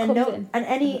you know guy what I mean? that And comes no, in- and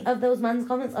any of those man's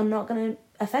comments are not going to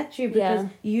affect you because Yeah.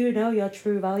 you know your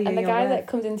true value. And the your guy worth. that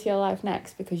comes into your life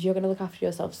next, because you're going to look after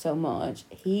yourself so much,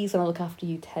 he's going to look after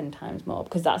you 10 times more,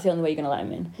 because that's the only way you're going to let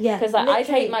him in. Yeah, Because like, I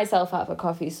literally. take myself out for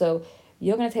coffee, so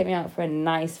you're going to take me out for a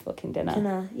nice fucking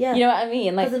dinner. Yeah. You know what I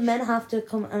mean? Like, Because the men have to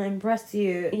come and impress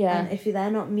you. Yeah. And if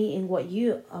they're not meeting what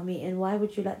you are meeting, why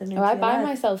would you let them into I your buy life?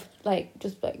 myself, like,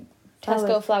 just like Flowers.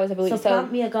 Tesco flowers every week. So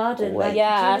plant me a garden. Like,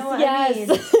 yes, do you know what yes. I mean?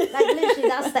 Like, literally,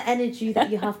 that's the energy that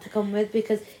you have to come with,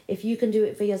 because if you can do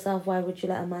it for yourself, why would you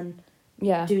let a man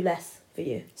Yeah. do less for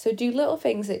you? So do little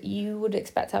things that you would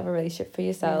expect to have a relationship for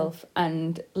yourself,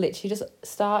 and literally just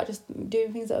start just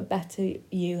doing things that are better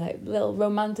you, like little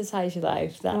romanticize your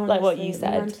life. That like what you Honestly,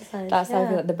 said. romanticise, That's I yeah.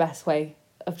 feel like the best way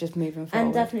of just moving forward.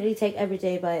 And definitely take every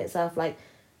day by itself. Like,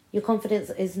 your confidence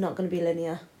is not going to be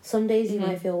linear. Some days you Mhm.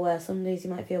 might feel worse, some days you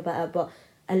might feel better, but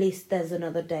at least there's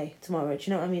another day tomorrow. Do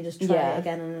you know what I mean? Just try Yeah. it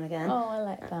again and again. Oh, I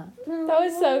like that. No. That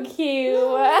was so cute.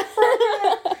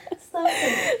 Stop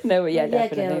it. No, but yeah, Yeah,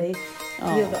 definitely. girly.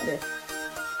 Oh. You've got this.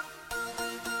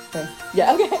 Okay.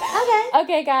 Yeah, okay. Okay.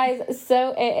 Okay, guys,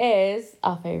 so it is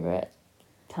our favourite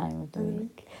time of the Mm-hmm.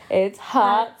 week. It's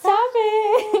Hot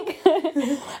Topic!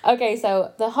 Okay,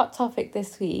 so the hot topic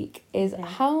this week is Okay.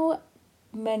 how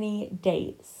many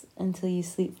dates until you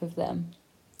sleep with them?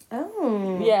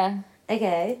 Oh. Yeah.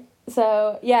 Okay.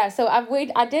 So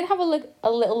I did have a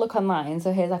little look online.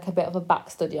 So here's like a bit of a back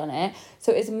study on it.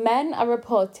 So it's men are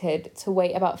reported to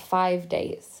wait about 5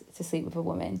 days to sleep with a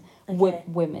woman. Okay.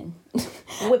 Women.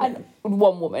 Women. And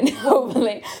one woman,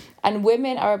 hopefully. And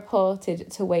women are reported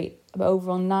to wait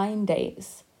overall 9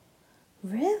 days.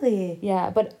 Really?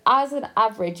 Yeah, but as an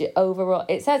average overall,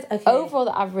 it says overall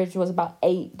the average was about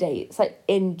 8 days, like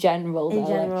in general. In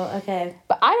general, okay.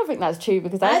 But I don't think that's true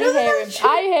because I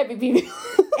hear people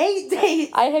 8 days.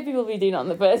 I hear people be doing it on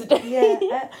the first day.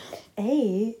 Yeah,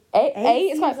 8.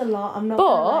 8 seems a lot. I'm not.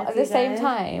 But at the same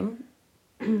time,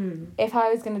 if I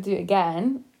was gonna do it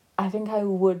again, I think I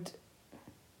would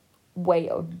wait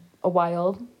a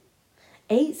while.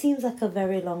 8 seems like a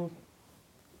very long,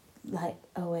 like,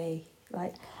 away.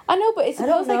 Like, I know, but it's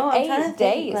supposed like 8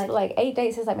 days. Like, but like 8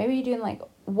 days is like maybe you're doing like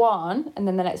 1, and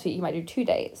then the next week you might do 2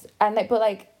 days, and like but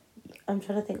like. I'm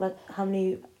trying to think like how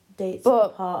many dates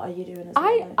apart are you doing? As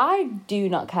well, I do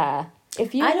not care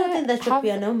if you. I don't think there should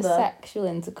be a number. Sexual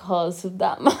intercourse with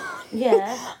that man.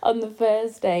 Yeah. On the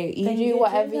first day, you do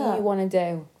whatever you want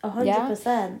to do.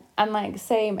 100%. And like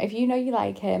same, if you know you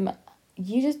like him,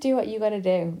 you just do what you gotta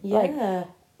do. Yeah. Like,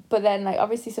 but then, like,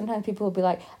 obviously, sometimes people will be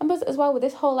like, and but as well with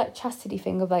this whole like chastity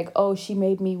thing of like, oh, she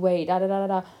made me wait, da da da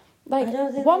da. Like,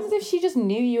 what was if she just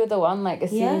knew you were the one, like,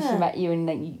 as soon as she met you and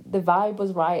like the vibe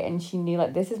was right and she knew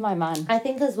like this is my man. I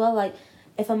think as well, like,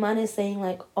 if a man is saying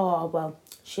like, oh well,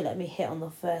 she let me hit on the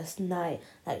first night,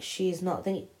 like she's not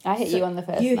thinking. I hit you on the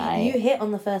first night. You hit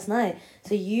on the first night,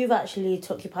 so you've actually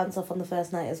took your pants off on the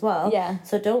first night as well. Yeah.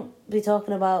 So don't be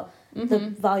talking about. The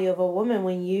value of a woman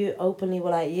when you openly were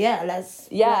like, let's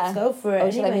go for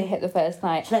it. She let me hit the first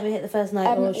night. She let me hit the first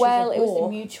night. It was a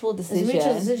mutual decision. It's a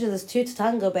mutual decision. There's 2 to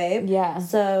tango, babe. Yeah.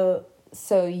 So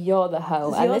you're the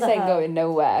hoe, and this ain't going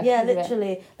nowhere. Yeah,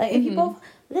 literally. Like if you both,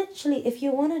 literally, if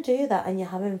you want to do that and you're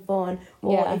having fun,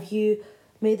 or if you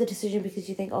made the decision because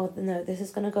you think, oh no, this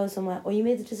is gonna go somewhere, or you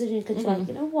made the decision because you're like,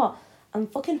 you know what? I'm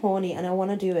fucking horny and I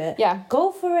want to do it. Yeah.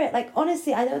 Go for it. Like,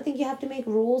 honestly, I don't think you have to make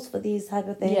rules for these type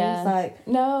of things. Yeah. Like,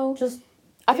 no. Just...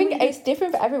 I think it's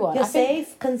different for everyone. You're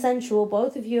safe, consensual.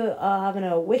 Both of you are having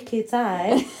a wicked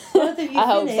time. Both of you I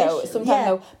hope so. Sometimes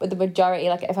no, but the majority,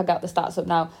 like if I got the stats up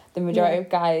now, the majority of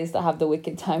guys that have the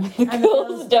wicked time and the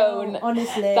girls don't.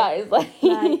 Honestly. That is like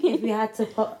if we had to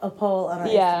put a poll on our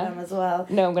Instagram as well.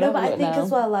 No, I'm gonna but I think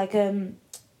as well, like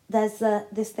there's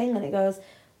this thing and it goes,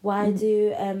 why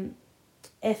do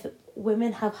if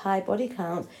women have high body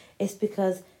count, it's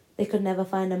because they could never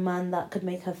find a man that could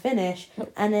make her finish.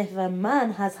 And if a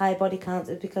man has high body count,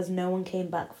 it's because no one came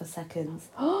back for seconds.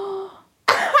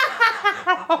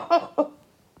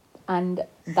 And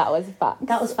that was facts.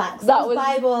 That was facts. That was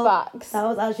Bible. Facts. That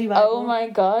was actually Bible. Oh my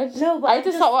god. No, but I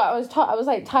just thought what I was I was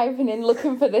like typing in,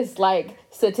 looking for this like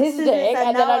statistic,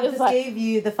 and then I just like gave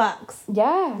you the facts.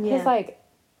 Yeah, because like,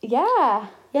 yeah.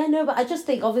 Yeah, no, but I just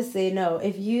think obviously no.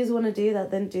 If you want to do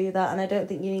that, then do that, and I don't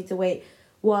think you need to wait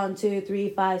 1, 2, 3,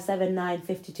 5, 7, 9,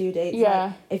 52 days. Yeah.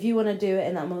 Like, if you want to do it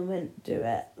in that moment, do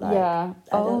it. Like, yeah.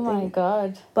 Oh my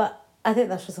god. But I think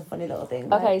that's just a funny little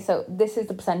thing. Okay, so this is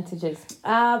the percentages.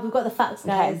 We've got the facts,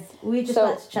 guys. Okay. We just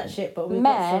like to chat shit, but we've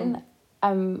got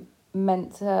some...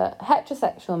 meant to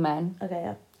heterosexual men. Okay,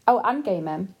 yeah. Oh, and gay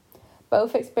men.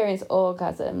 Both experience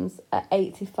orgasms at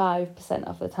 85%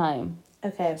 of the time.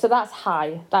 Okay. So that's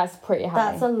high. That's pretty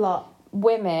high. That's a lot.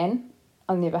 Women,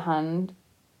 on the other hand,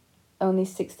 only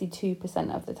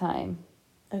 62% of the time.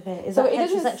 Okay. Is that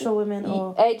heterosexual women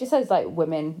or? It just says like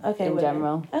women in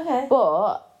general. Okay.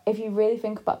 But if you really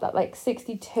think about that, like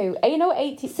 62,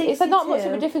 80, 62. It's like not much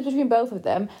of a difference between both of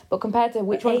them, but compared to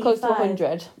which one's close to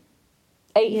 100.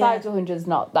 85 to 100 is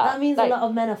not that. That means a lot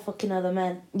of men are fucking other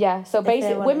men. Yeah, so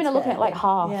basically women are looking at like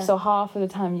half. Yeah. So half of the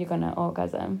time you're going to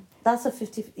orgasm. That's a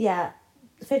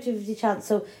 50-50 chance.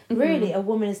 So really a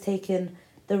woman is taking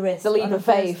the risk. The leap of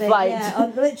faith.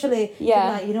 Like, literally.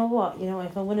 Yeah. Like, you know what,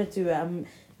 if I'm going to do it, I'm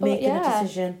making a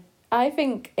decision. I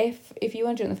think if you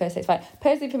want to do it on the first day, it's fine.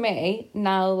 Personally for me,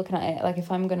 now looking at it, like if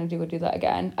I'm going to do that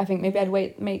again, I think maybe I'd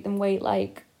make them wait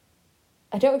like,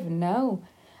 I don't even know.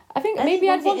 I think maybe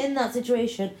I'd want... in that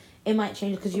situation, it might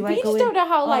change because you might go in... You just don't know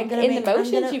how, like, in the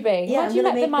motions you'd be. Yeah, you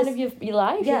met the man of your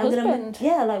life, your husband.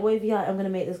 Like, what if you're like, I'm going to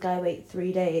make this guy wait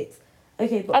 3 dates.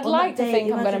 Okay, but I'd like to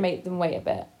think I'm going to make them wait a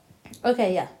bit.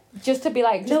 Okay, yeah. Just to be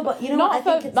like... no, but you know what,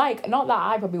 I think like, not that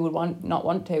I probably would not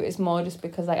want to. It's more just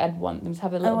because, like, I'd want them to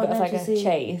have a little bit of, like, a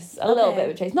chase. A little bit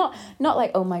of a chase. Not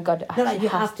like, oh, my God, not like you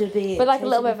have to be... But, like, a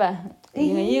little bit of a...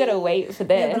 you got to wait for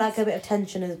this. Yeah, but, like, a bit of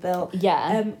tension is built.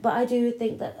 Yeah. But I do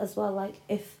think that, as well, like,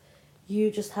 if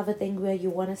you just have a thing where you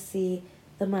want to see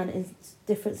the man in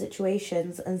different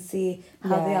situations and see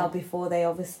how they are before they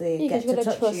obviously get to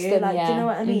touch you. Them, like, do you know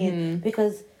what I mean?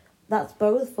 Because that's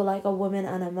both for like a woman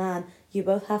and a man. You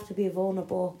both have to be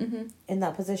vulnerable in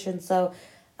that position. So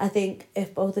I think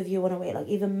if both of you want to wait, like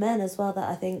even men as well, that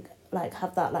I think like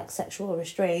have that like sexual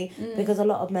restraint, because a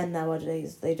lot of men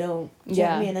nowadays, they don't. Do you know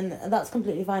what I mean? And that's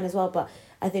completely fine as well. But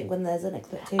I think when there's an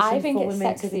expectation for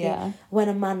women to be, when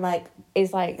a man like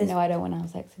is like, no, I don't want to have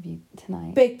sex with you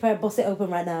tonight. Big prayer, bust it open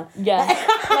right now. Yeah.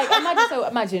 Like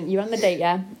imagine you're on the date,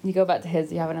 yeah. You go back to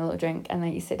his, you're having a little drink, and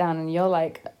then you sit down and you're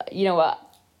like, you know what?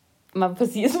 My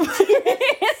pussy is and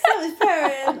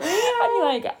you're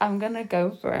like, I'm gonna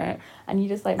go for it, and you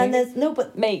just like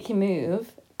make you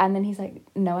move, and then he's like,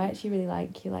 no, I actually really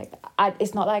like you. Like,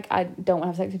 it's not like I don't want to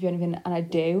have sex with you or anything, and I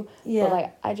do, but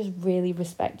like I just really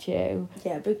respect you.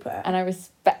 Yeah, big prayer. And I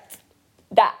respect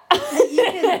that.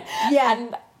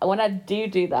 And when I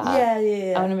do that,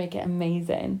 I want to make it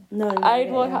amazing. I'd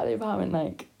walk out of the apartment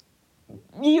like.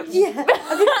 I've been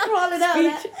crawling out.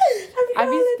 I'd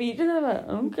be speechless. I'm like,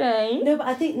 okay. No, but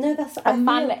I think that's a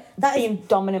man being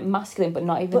dominant, masculine, but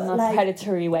not even in a like,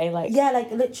 predatory way. Like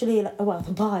like literally. Like, well,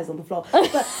 the bar is on the floor.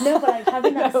 But no, but like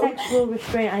having that sexual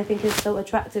restraint, I think is so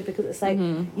attractive, because it's like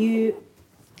you.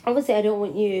 Obviously, I don't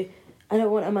want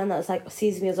a man that's like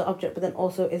sees me as an object, but then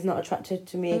also is not attracted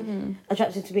to me,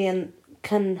 and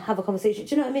can have a conversation.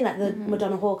 Do you know what I mean? Like the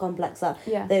Madonna Hall complex that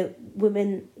the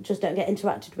women just don't get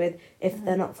interacted with if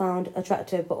they're not found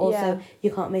attractive, but also you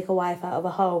can't make a wife out of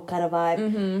a hoe kind of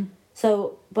vibe.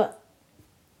 So, but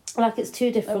like it's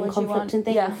two different conflicting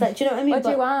things. Yeah. Like, do you know what I mean? What do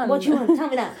you want? What do you want? Tell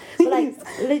me that. But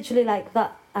like literally like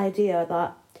that idea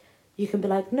that you can be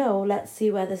like, no, let's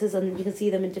see where this is, and you can see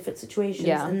them in different situations,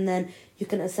 and then you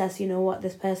can assess, you know, what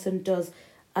this person does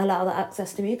allow that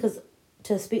access to me, because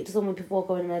to speak to someone before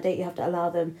going on a date, you have to allow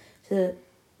them to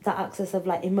that access of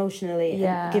like emotionally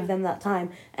and give them that time,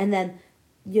 and then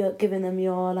you're giving them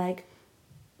your like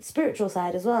spiritual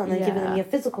side as well, and then giving them your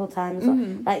physical time as well.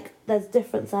 Like there's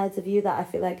different sides of you that I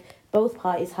feel like both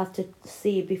parties have to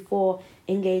see before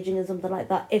engaging in something like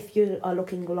that, if you are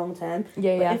looking long term. But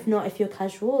if not, if you're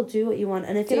casual, do what you want,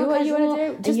 and if you're not casual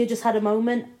and you just had a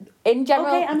moment in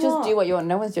general, just do what you want.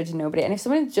 No one's judging nobody, and if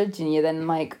someone's judging you, then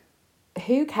like,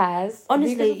 who cares?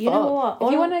 Honestly, you know what?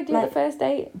 If you want to do it the first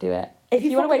date, do it. If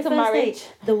you want to wait till marriage,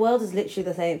 the world is literally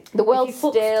the same. The world's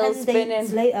still 10 spinning.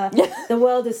 Dates later, the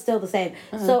world is still the same.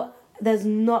 So there's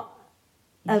not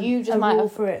you just might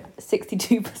have for it.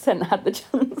 62% had the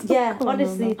chance. Yeah,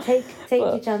 honestly, take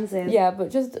your chances. Yeah,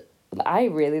 but just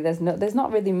there's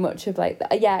not really much of like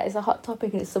it's a hot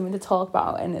topic and it's something to talk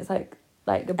about, and it's like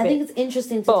a bit. I think it's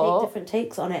interesting to take different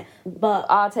takes on it, but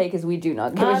our take is we do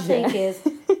not give a shit. Our take is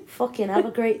fucking have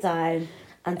a great time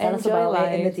and tell us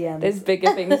about it in the DMs. There's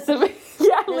bigger things to be.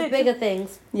 There's bigger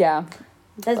things. Yeah.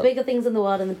 There's bigger things in the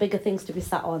world and the bigger things to be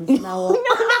sat on. So now what? No.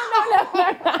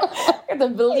 I have to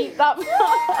believe that.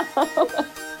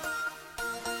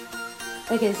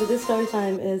 Okay, so this story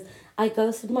time is I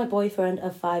ghosted my boyfriend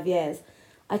of 5 years.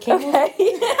 I came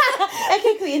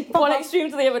okay, Queen. One extreme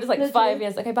to the other, just like 5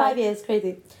 years. Okay, bye. 5 years,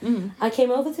 crazy. I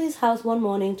came over to his house one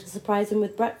morning to surprise him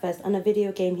with breakfast and a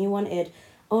video game he wanted,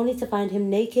 only to find him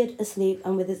naked, asleep,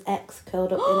 and with his ex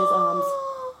curled up in his arms.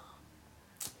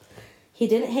 He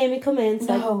didn't hear me come in,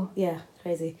 so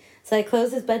crazy. So I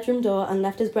closed his bedroom door and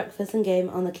left his breakfast and game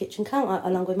on the kitchen counter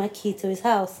along with my key to his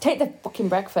house. Take the fucking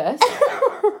breakfast.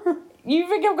 You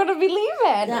think I'm gonna be leaving?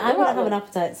 Yeah, I wouldn't have an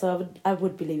appetite, so I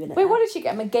would be leaving it. Wait, what did she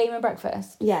get? A game and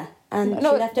breakfast? Yeah, and she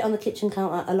left it on the kitchen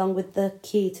counter along with the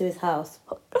key to his house.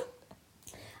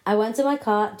 I went to my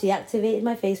car, deactivated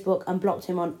my Facebook, and blocked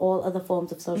him on all other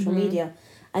forms of social media.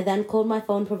 I then called my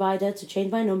phone provider to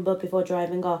change my number before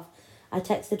driving off. I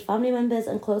texted family members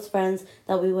and close friends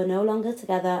that we were no longer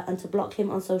together and to block him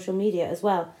on social media as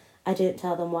well. I didn't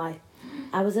tell them why.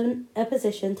 I was in a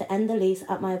position to end the lease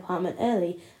at my apartment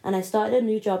early, and I started a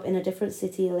new job in a different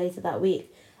city later that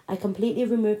week. I completely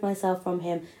removed myself from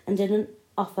him and didn't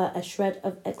offer a shred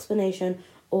of explanation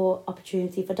or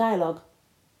opportunity for dialogue.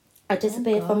 I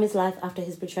disappeared from his life after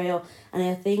his betrayal, and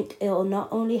I think it will not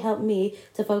only help me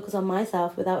to focus on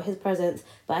myself without his presence,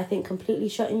 but I think completely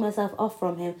shutting myself off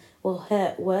from him will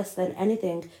hurt worse than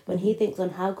anything when he thinks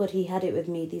on how good he had it with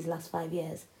me these last 5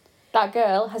 years. That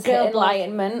girl has hit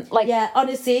enlightenment. Like, yeah,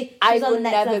 honestly, I would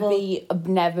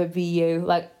never be you.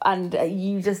 Like, and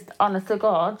you just, honest to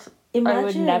God, imagine. I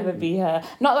would never be her.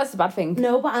 Not that's a bad thing.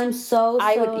 No, but I'm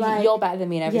you're better than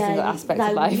me in every single aspect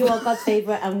of life. You are God's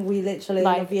favourite, and we literally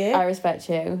love you. I respect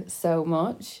you so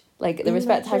much. Like, the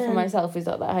respect I have for myself is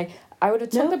not that high. I would have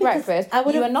took the because breakfast. I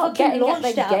would You are have not fucking getting at the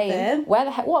launched at game. them. Where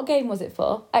the heck? What game was it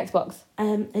for? Xbox. I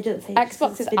don't think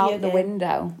Xbox is out the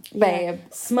window, babe.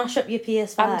 Smash up your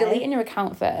PS5. I'm deleting your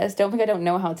account first. Don't think I don't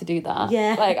know how to do that.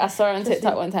 Yeah. Like, I saw it on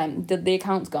TikTok one time. The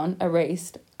account's gone,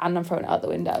 erased, and I'm throwing it out the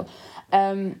window.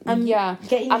 Yeah.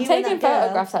 I'm taking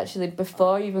photographs actually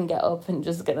before you even get up and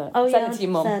just gonna send it to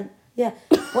your mum. Yeah.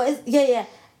 What is? Yeah.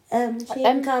 She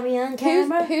caught me on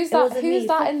camera. Who's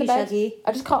that in the bed? Shaggy.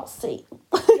 I just can't see.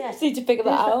 Yeah. Just need to figure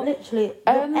that out. Literally,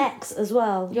 your ex as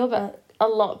well. You're a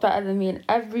lot better than me in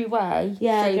every way,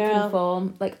 shape and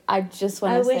form. Like, I just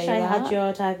want to say that. I wish I had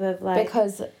your type of like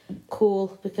because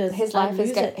his life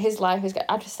is good.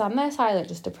 I just stand there silent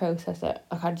just to process it.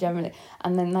 Like, I generally,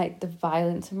 and then like the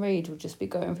violence and rage would just be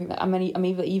going through. Like, I'm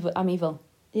evil.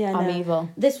 Yeah, I'm evil.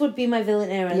 This would be my villain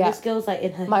era. Yeah. This girl's like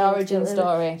in her my origin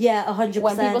story. Yeah, 100%.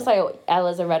 When people say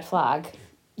Ella's a red flag.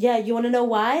 Yeah, you want to know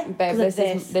why? Babe, this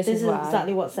is why.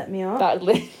 Exactly what set me off. That's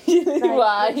literally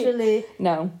why. Literally.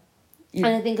 No. And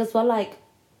I think as well, like,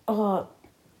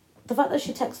 the fact that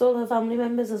she texts all her family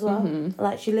members as well. Mm-hmm.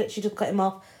 Like, she literally just cut him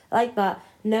off like that.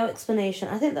 No explanation.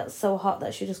 I think that's so hot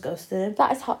that she just ghosted him.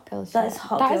 That is hot girl shit. That is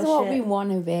hot girl shit. That is what we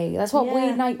want to be. That's what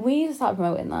we need to start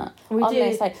promoting that. We do.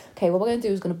 This, like, okay, what we're going to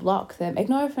do is going to block them.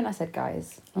 Ignore everything I said,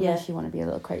 guys. Unless you want to be a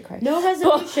little cray. No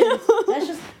resolutions. Let's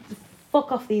just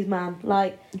fuck off these man.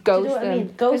 Like, ghost do you know what them. I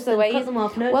mean? Ghost them, cut them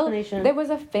off, no explanation. There was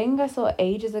a thing I saw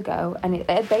ages ago, and it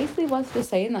basically was just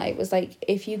saying that. It was like,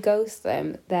 if you ghost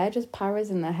them, they're just paras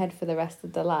in their head for the rest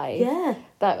of their life. Yeah.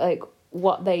 That, like,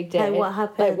 what they did. Like,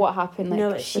 what happened. Like,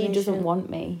 no she doesn't want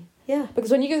me. Yeah.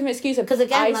 Because when you give them an excuse of,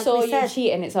 I saw you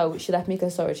cheating, it's, she left me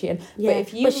because I saw her cheating. Yeah. But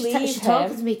if you leave she's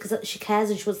talking to me because she cares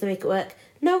and she wants to make it work.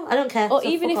 No, I don't care. Or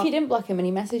even if you didn't block him and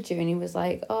he messaged you and he was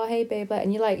like, oh, hey, babe,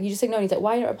 and you just ignore him. He's like,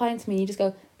 why are you not replying to me? And you just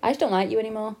go, I just don't like you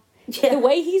anymore. Yeah. The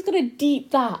way he's going to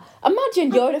deep that.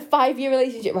 Imagine you're in a 5-year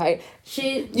relationship, right?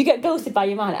 You get ghosted by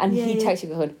your man and he texts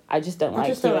you going, I just don't like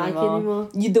you anymore.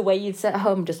 The way you'd sit at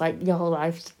home, just like your whole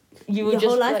life. Your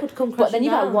whole life would come crashing down. But then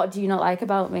you're like, what do you not like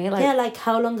about me? Like, yeah, like,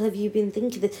 how long have you been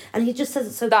thinking this? And he just says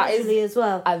it so casually as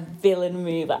well. A villain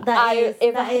move. If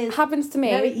it happens to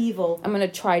me, very evil. I'm going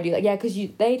to try to do that. Yeah, because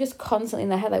they just constantly in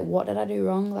their head, like, what did I do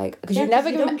wrong? Like, because you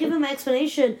don't give them an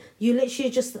explanation. You literally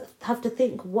just have to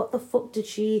think, what the fuck did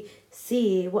she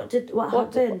see? What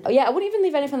happened? I wouldn't even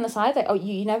leave anything on the side. Like,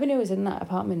 you never knew it was in that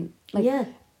apartment. Like, yeah.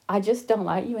 I just don't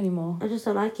like you anymore. I just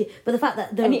don't like you. But the fact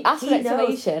that and he asked for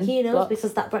explanation. He knows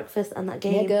because that breakfast and that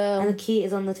game and the key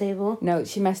is on the table. No,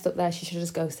 she messed up there. She should have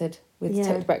just ghosted with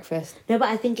took the breakfast. No, but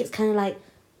I think it's kind of like,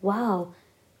 wow.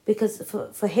 Because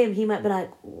for him, he might be like,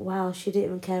 wow, she didn't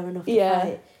even care enough to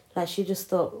fight. Like, she just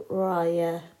thought, right,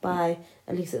 yeah, bye.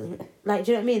 At least it was... Like,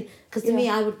 do you know what I mean? Because to me,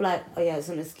 I would be like, oh, yeah, it's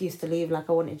an excuse to leave. Like,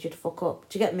 I wanted you to fuck up.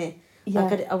 Do you get me? Yeah.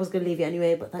 Like, I was going to leave you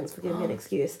anyway, but thanks for giving me an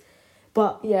excuse.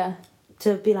 But... yeah.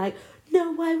 To be like,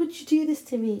 no, why would you do this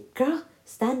to me? Girl,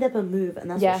 stand up and move. And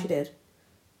that's what she did.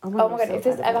 Oh my God, if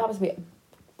this ever happens to me,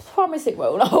 promise it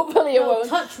won't. Hopefully it won't.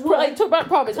 Touch wood. Like, talk about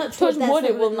promise. Touch wood,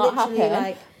 it will not happen.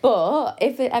 Like, but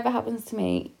if it ever happens to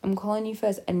me, I'm calling you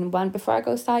first. And before I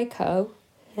go psycho,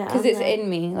 because it's in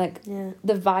me, like,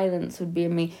 the violence would be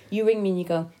in me. You ring me and you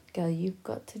go, girl, you've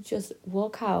got to just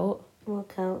walk out,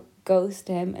 ghost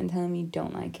him and tell him you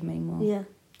don't like him anymore. Yeah.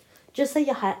 Just say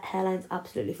your hairline's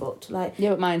absolutely fucked. Like, yeah,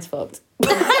 but mine's fucked.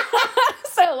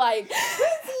 So, like,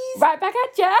 right back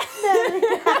at ya.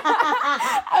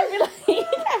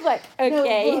 I'm like,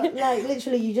 okay. No, but, like,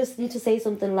 literally, you just need to say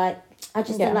something like, I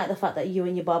just didn't like the fact that you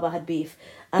and your barber had beef.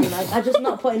 And, like, I'm just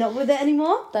not putting up with it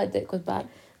anymore. That dick was bad.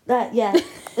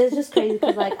 It's just crazy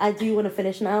because, like, I do want to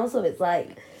finish now. So it's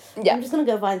like, I'm just going to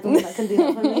go find someone that can do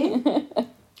that for me.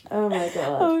 Oh, my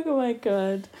God. Oh, my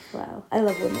God. Wow. I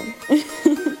love women.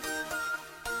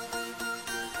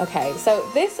 Okay, so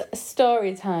this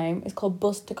story time is called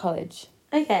Bus to College.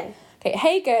 Okay,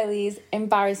 hey girlies,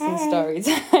 embarrassing story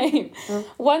time.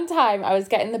 One time I was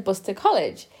getting the bus to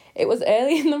college. It was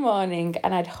early in the morning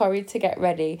and I'd hurried to get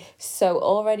ready, so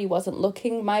already wasn't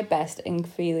looking my best and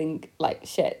feeling like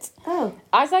shit. Oh.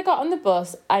 As I got on the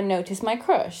bus, I noticed my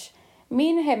crush.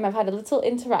 Me and him have had a little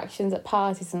interactions at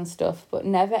parties and stuff, but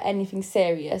never anything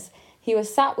serious. He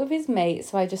was sat with his mate,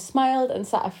 so I just smiled and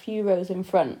sat a few rows in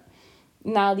front.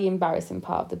 Now the embarrassing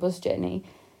part of the bus journey.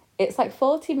 It's like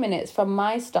 40 minutes from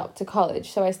my stop to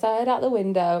college, so I stared out the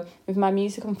window with my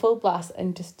music on full blast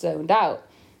and just zoned out.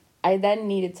 I then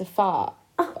needed to fart,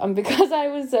 and because I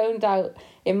was zoned out,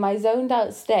 in my zoned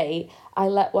out state, I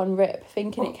let one rip,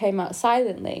 thinking it came out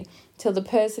silently, till the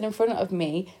person in front of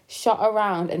me shot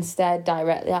around and stared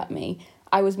directly at me.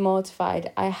 I was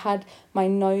mortified. I had my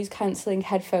noise cancelling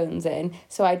headphones in,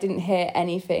 so I didn't hear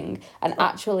anything. And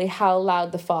actually, how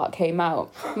loud the fart came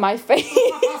out. My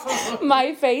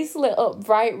face lit up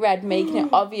bright red, making it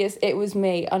obvious it was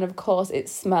me. And of course, it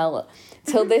smelled.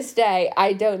 Till this day,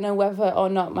 I don't know whether or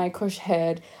not my crush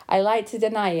heard. I like to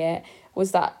deny it.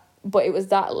 But it was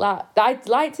that loud. I'd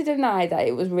like to deny that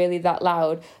it was really that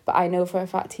loud, but I know for a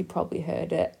fact he probably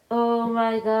heard it. Oh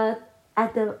my God. I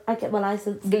get my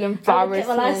license. The I embarrassment. get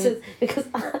my license because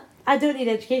I don't need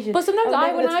education. But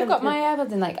sometimes when I've got my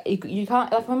AirPods in, like, you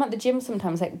can't, like, when I'm at the gym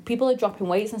sometimes, like, people are dropping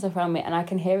weights and stuff around me, and I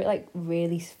can hear it, like,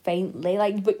 really faintly,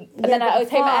 like, but then I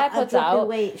take my AirPods out.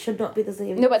 Weight should not be the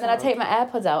same. No, but then I take my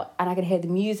AirPods out, and I can hear the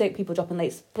music, people dropping,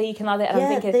 like, speaking like that, and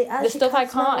I'm thinking, the stuff I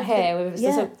can't hear,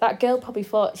 that girl probably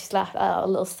thought she's left a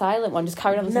little silent one, just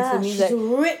carrying on listening to the music. She's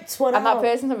ripped one and out. that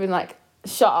person's been, like,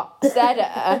 shut up, stared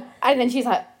at her, and then she's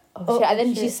like, oh shit, and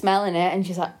then she's smelling it, and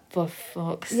she's like, for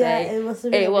fuck's sake. Yeah, it was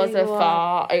a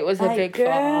fart. It was a big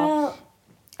fart.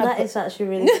 That is actually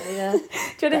really funny, yeah. Do you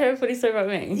want to hear a funny story about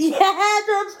me? Yeah,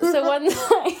 don't. So one night,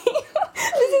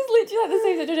 this is literally like the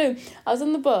same situation. I was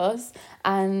on the bus,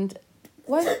 and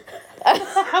I don't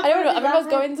know. I remember I was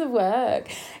going to work.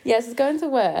 Yes, I was going to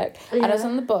work, and I was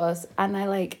on the bus, and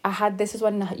I had, this is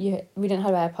when we didn't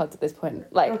have AirPods at this point,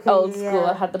 old school.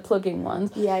 I had the plug-in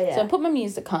ones. Yeah. So I put my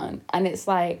music on, and it's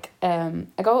like, I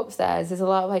go upstairs. There's a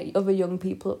lot of like other young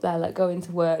people up there, like going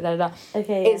to work.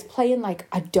 Okay. It's playing like,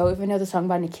 I don't even know the song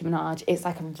by Nicki Minaj. It's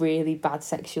like a really bad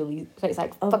sexually. So it's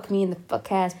like, fuck me in the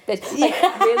fuck ass bitch. Like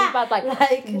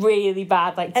really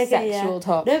bad, really bad, sexual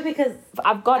talk. No, because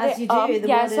I've got as it you do, on. the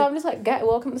Yeah, morning. so I'm just like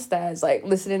walking up the stairs, like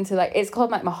listening to like, it's called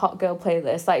like my hot girl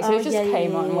playlist. Like, so it just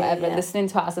came on, whatever, listening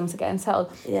to it as I'm getting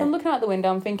settled. Yeah. So I'm looking out the window,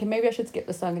 I'm thinking maybe I should skip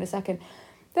the song in a second.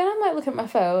 Then I'm like looking at my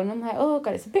phone, I'm like, oh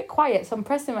god, it's a bit quiet. So I'm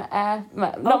pressing my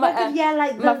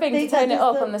thing to turn it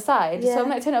up on the side. Yeah. So I'm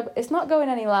like turning it up. It's not going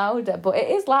any louder, but it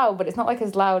is loud, but it's not like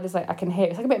as loud as like I can hear.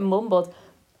 It's like a bit mumbled.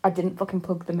 I didn't fucking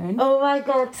plug them in. Oh my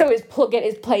god. So it's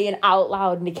playing out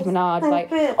loud, Nicki Minaj, like,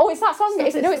 oh, it's that song.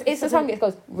 It's the song. It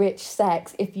goes, rich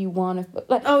sex if you wanna,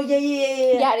 like. Oh yeah.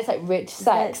 Yeah, and it's like rich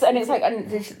sex, and it's like, and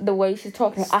the way she's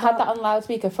talking. I had that on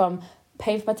loudspeaker from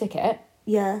paying for my ticket.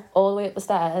 Yeah. All the way up the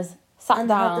stairs. Sat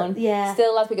down.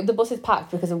 Still loudspeaker. The bus is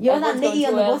packed because you're that nitty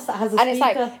on the bus that has a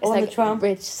speaker on the tram.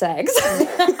 Rich sex.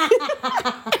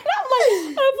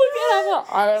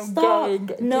 I'm going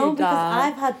to because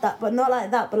I've had that, but not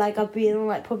like that, but like I've been on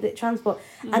like public transport,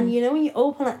 and you know when you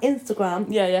open like Instagram,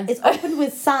 it's opened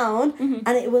with sound, and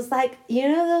it was like, you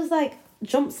know those like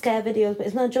jump scare videos, but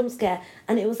it's not a jump scare,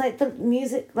 and it was like the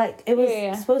music, like it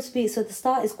was supposed to be, so the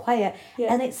start is quiet,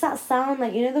 and it's that sound,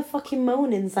 like, you know, the fucking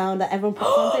moaning sound that everyone puts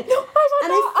on it.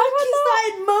 I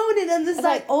started moaning, and this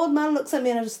like old man looks at me,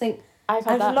 and I just think, I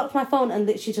just locked my phone and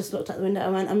literally just looked out the window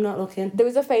and went, I'm not looking. There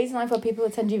was a phase in life where people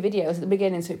would send you videos at the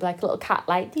beginning, so it'd be like a little cat,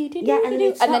 like, and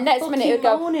then next minute it would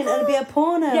go, moaning, and it'd be a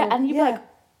porno. Yeah, and you'd be like,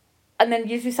 and then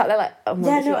you just sat there like, oh my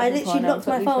God. Yeah, no, I literally locked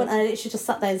my phone and I literally just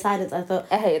sat there in silence. I thought,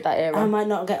 I hated that era. I might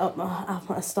not get up. I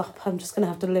might stop. I'm just gonna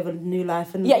have to live a new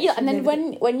life. And and then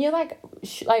when you're like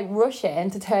rushing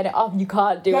to turn it off, you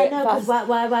can't do it. Yeah, no, because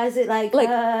why is it like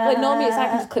normally it's like I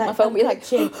can just click my phone, but you're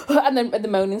like, and then the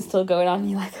moaning's still going on,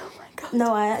 and you're like, oh my God.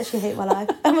 No, I actually hate my life.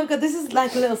 Oh my God, this is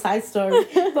like a little side story.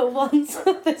 But once,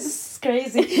 this is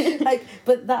crazy.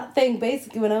 But that thing,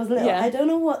 basically, when I was little, I don't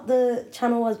know what the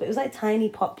channel was, but it was like Tiny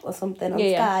Pop or something on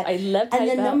Sky. I love Tiny Pop. And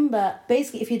the number,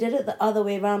 basically, if you did it the other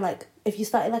way around, like if you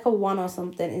started like a 1 or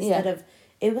something instead of,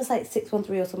 it was like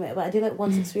 613 or something, but I did like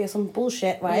 163 or some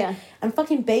bullshit, right? Yeah. And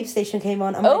fucking Babe Station came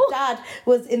on, and my dad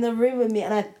was in the room with me,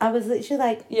 and I was literally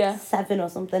like 7 or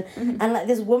something, and like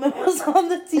this woman was on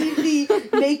the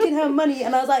TV making her money,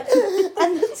 and I was like,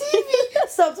 and the TV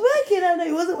stopped working, and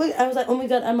it wasn't working. I was like, oh my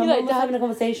God, and my mum was having a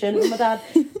conversation with my dad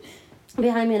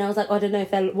behind me, and I was like, oh, I don't know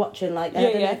if they're watching, like, I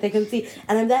don't know if they can see,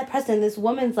 and I'm there present, this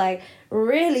woman's like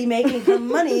really making her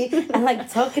money and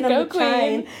like talking on the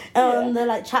train on the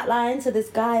like chat line to this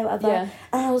guy, whatever,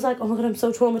 and I was like, oh my God, I'm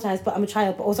so traumatized, but I'm a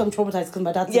child, but also I'm traumatized because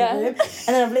my dad's in the room, and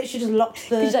then I've literally just locked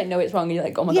the, because you like know it's wrong, and you're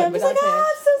like, oh my God, I'm just like, I'm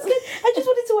so scared, I just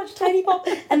wanted to watch Tiny Pop,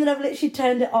 and then I've literally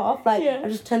turned it off, like I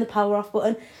just turned the power off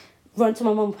button, run to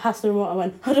my mum, passed the remote, I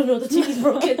went, I don't know, the TV's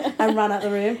broken, and ran out the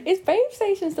room. Is Babe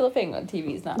Station still a thing on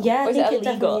TVs now? Yeah, or is I think it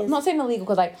illegal? I'm not saying illegal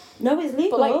because like, no, it's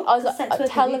legal. But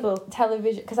like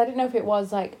television, because I didn't know if it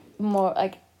was like more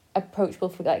like approachable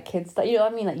for like kids, that, you know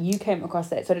what I mean, like you came across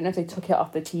it, so I didn't know if they took it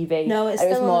off the TV. No, it's it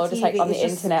was still more on just TV. like on the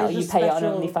It's internet, or you pay special.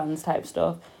 on OnlyFans type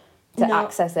stuff. to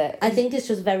access it. I think it's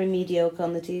just very mediocre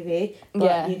on the TV. But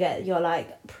Yeah. you get your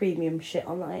like premium shit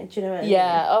online. Do you know what I mean?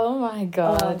 Yeah. Oh my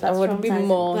god. I would be traumatizing.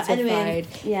 mortified. But anyway,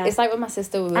 yeah. It's like when my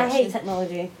sister. I hate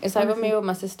technology. It's like when me and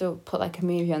my sister put like a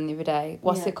movie on the other day.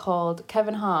 What's it called?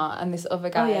 Kevin Hart and this other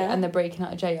guy, and they're breaking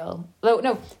out of jail.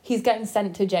 No, he's getting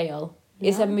sent to jail.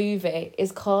 It's a movie.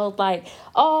 It's called like,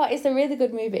 it's a really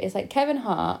good movie. It's like Kevin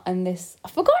Hart and this, I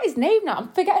forgot his name now. I'm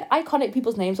forgetting iconic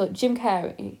people's names, like Jim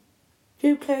Carrey.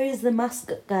 Jim Carrey is the mask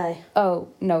guy. Oh,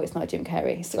 no, it's not Jim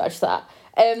Carrey. Scratch that.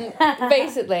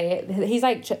 Basically, he's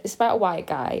like, it's about a white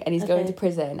guy and he's going to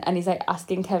prison and he's like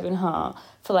asking Kevin Hart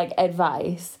for like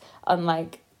advice on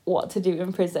like what to do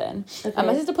in prison. Okay. And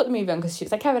my sister put the movie on because she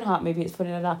was like, Kevin Hart movie, it's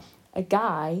funny like that. A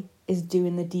guy is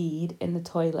doing the deed in the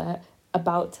toilet,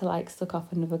 about to like suck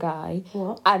off another guy.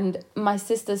 What? And my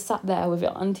sister sat there with it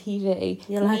on TV.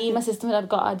 Me, my sister and my dad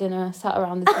got our dinner, sat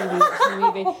around the TV watching the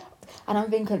movie. And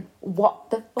I'm thinking, what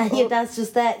the fuck? And your dad's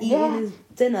just there eating his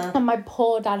dinner. And my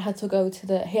poor dad had to go to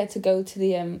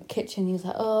the kitchen. He was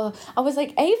like, I was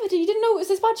like, Ava, you didn't know it was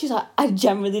this bad? She's like, I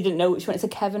generally didn't know which one. It's a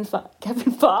Kevin Fart. Get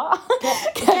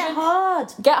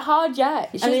hard. Get hard, yeah.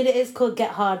 I mean, it is called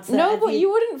Get Hard. So no, but you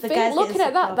wouldn't think, looking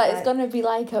at that it's going to be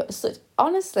like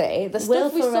honestly, the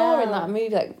stuff we saw in that movie,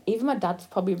 like, even my dad's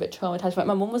probably a bit traumatised. Like,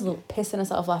 my mum was pissing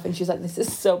herself laughing. She was like, this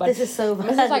is so bad. This is so bad.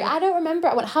 I was like, I don't remember.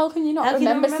 I went, how can you not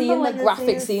remember seeing the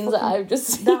graphic scenes that I've just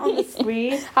seen? That on the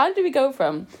screen. How do we go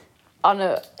from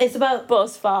it's about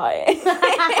bus fight so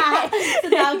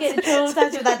now getting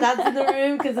traumatised with that dance in the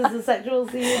room because there's a sexual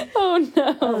scene? Oh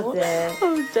no. Oh dear.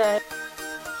 Oh dear.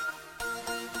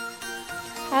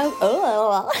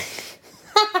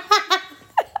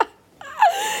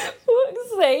 Fuck's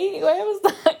sake, where was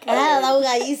that going? Hello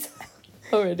guys.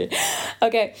 Already.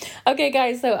 Okay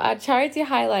guys, so our charity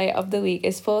highlight of the week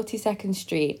is 42nd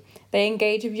Street. They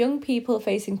engage with young people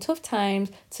facing tough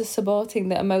times to supporting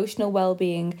the emotional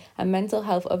well-being and mental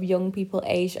health of young people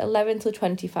aged 11 to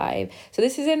 25. So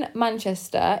this is in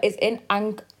Manchester. It's in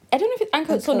I don't know if it's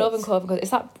Ancoats or Northern Covent Garden.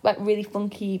 It's that like really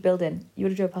funky building. You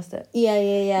would have drove past it. Yeah.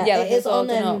 Yeah, like it is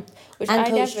on which Ancoats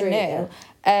I never Street, knew.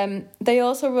 yeah. They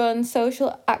also run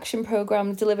social action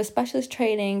programs, deliver specialist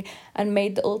training, and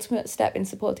made the ultimate step in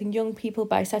supporting young people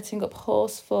by setting up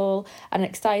Horseful, an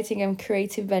exciting and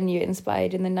creative venue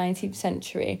inspired in the 19th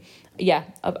century. Yeah,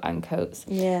 of Ancoats.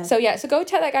 Yeah. So go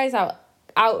check that guys out.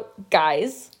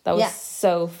 Guys. That was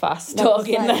so fast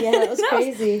talking. That was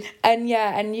crazy. And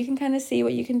you can kind of see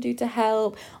what you can do to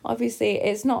help. Obviously,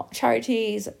 it's not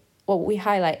charities. What we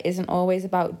highlight isn't always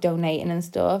about donating and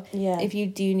stuff. Yeah. If you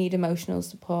do need emotional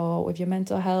support with your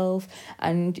mental health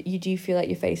and you do feel like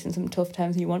you're facing some tough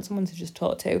times and you want someone to just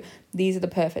talk to, these are the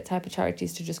perfect type of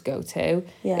charities to just go to.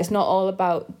 Yeah. It's not all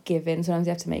about giving. Sometimes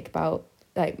you have to make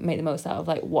the most out of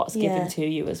like what's given to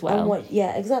you as well. And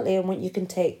and what you can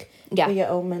take for your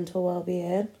own mental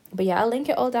well-being. But I'll link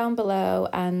it all down below,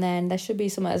 and then there should be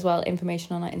some as well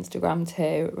information on our Instagram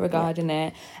too regarding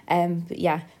it. But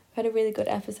we've had a really good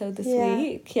episode this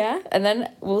week, and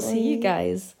then we'll see you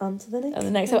guys on to the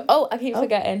next one. Oh, I keep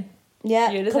forgetting.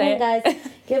 Yeah, come on guys,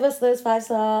 give us those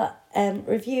 5-star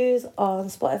reviews on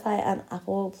Spotify and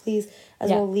Apple, please,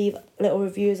 well. Leave little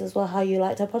reviews as well, how you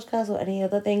liked our podcast or any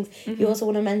other things. You also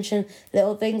want to mention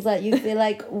little things that you feel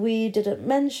like we didn't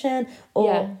mention,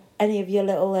 or any of your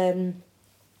little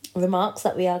remarks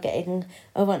that we are getting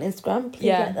over on Instagram. Please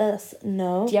let us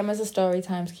know. DM us a story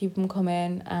times, keep them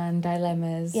coming, and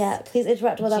dilemmas. Please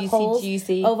interact with our polls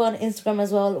over on Instagram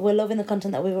as well. We're loving the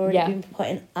content that we've already been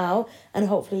putting out, and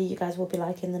hopefully you guys will be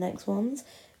liking the next ones.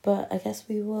 But I guess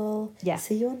we will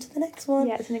see you on to the next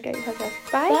one. It's been a great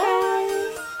podcast. Bye.